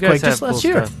an You guys earthquake have just last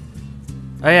cool year. stuff.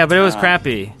 Oh, yeah, but it was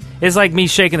crappy. It's like me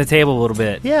shaking the table a little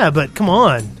bit. Yeah, but come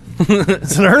on.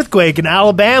 It's an earthquake in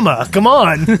Alabama. Come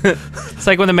on. It's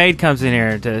like when the maid comes in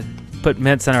here to put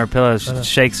mints on our pillows. She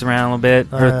shakes around a little bit.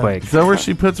 Earthquake. Is that where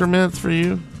she puts her mints for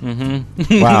you?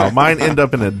 Mm-hmm. Wow, mine end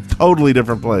up in a totally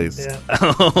different place. Yeah.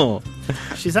 Oh.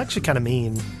 She's actually kind of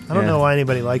mean. I don't know why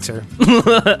anybody likes her.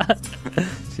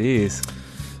 Jeez.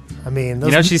 I mean, those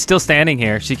You know, she's still standing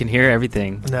here. She can hear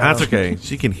everything. No. That's okay.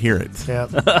 She can hear it. Yeah.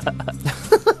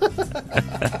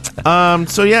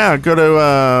 So yeah, go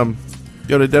to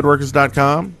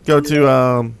deadworkers.com. Go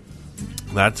to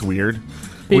that's weird.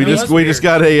 We just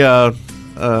got a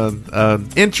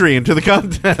entry into the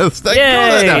contest.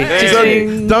 Yay!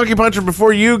 So, Donkey Puncher,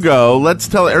 before you go, let's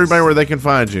tell everybody where they can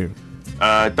find you.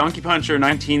 Donkey Puncher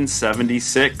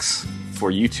 1976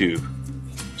 for YouTube.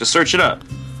 Just search it up.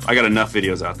 I got enough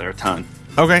videos out there, a ton.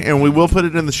 Okay, and we will put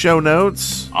it in the show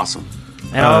notes. Awesome.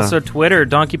 And also Twitter,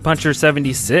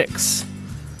 DonkeyPuncher76.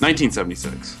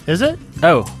 1976. Is it?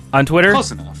 Oh, on Twitter?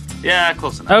 Close enough. Yeah,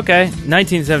 close enough. Okay,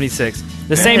 1976.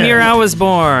 The same year I was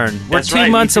born. We're That's 2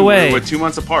 right. months You two, away. We're 2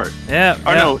 months apart. Yeah.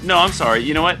 Or yeah. no, I'm sorry.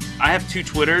 You know what? I have 2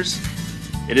 Twitters.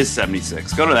 It is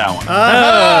 76. Go to that one.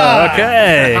 Oh,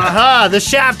 okay. Aha, the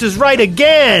Shaft is right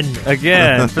again.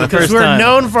 Again, for the Because first we're time.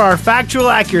 known for our factual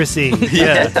accuracy.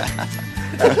 Yeah.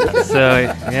 So,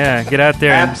 yeah, get out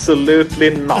there and Absolutely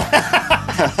not.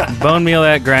 bone meal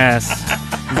that grass.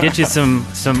 And get you some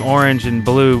orange and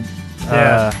blue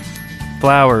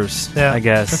flowers, Yeah. I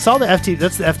guess. That's all the FTB.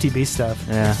 That's the FTB stuff.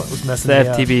 Yeah. That's what was It's messing the me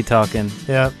up. FTB talking.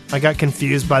 Yeah, I got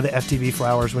confused by the FTB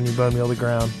flowers when you bone meal the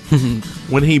ground.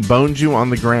 When he boned you on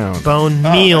the ground. Bone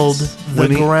mealed the when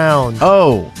he- ground.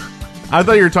 Oh, I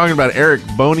thought you were talking about Eric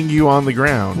boning you on the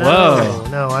ground. No,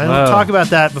 no, I don't talk about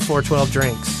that before 12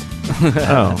 drinks.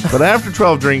 Oh, but after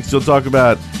 12 drinks, you'll talk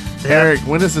about Eric.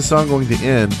 When is the song going to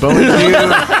end? Boning you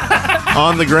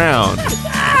on the ground.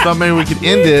 Thought maybe we could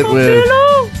end it with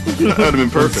That would have been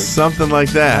perfect. something like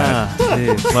that.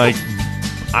 Dude. Like,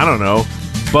 I don't know,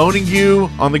 boning you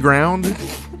on the ground.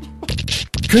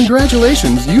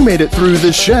 Congratulations, you made it through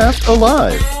The Shaft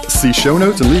alive. See show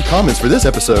notes and leave comments for this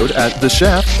episode at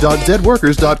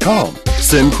theshaft.deadworkers.com.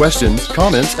 Send questions,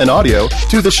 comments, and audio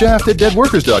to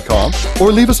theshaft@deadworkers.com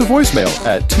or leave us a voicemail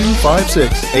at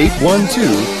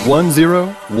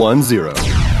 256-812-1010.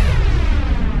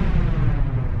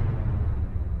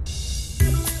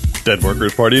 Dead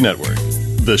Workers Party Network.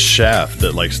 The Shaft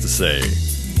that likes to say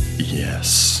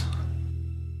yes.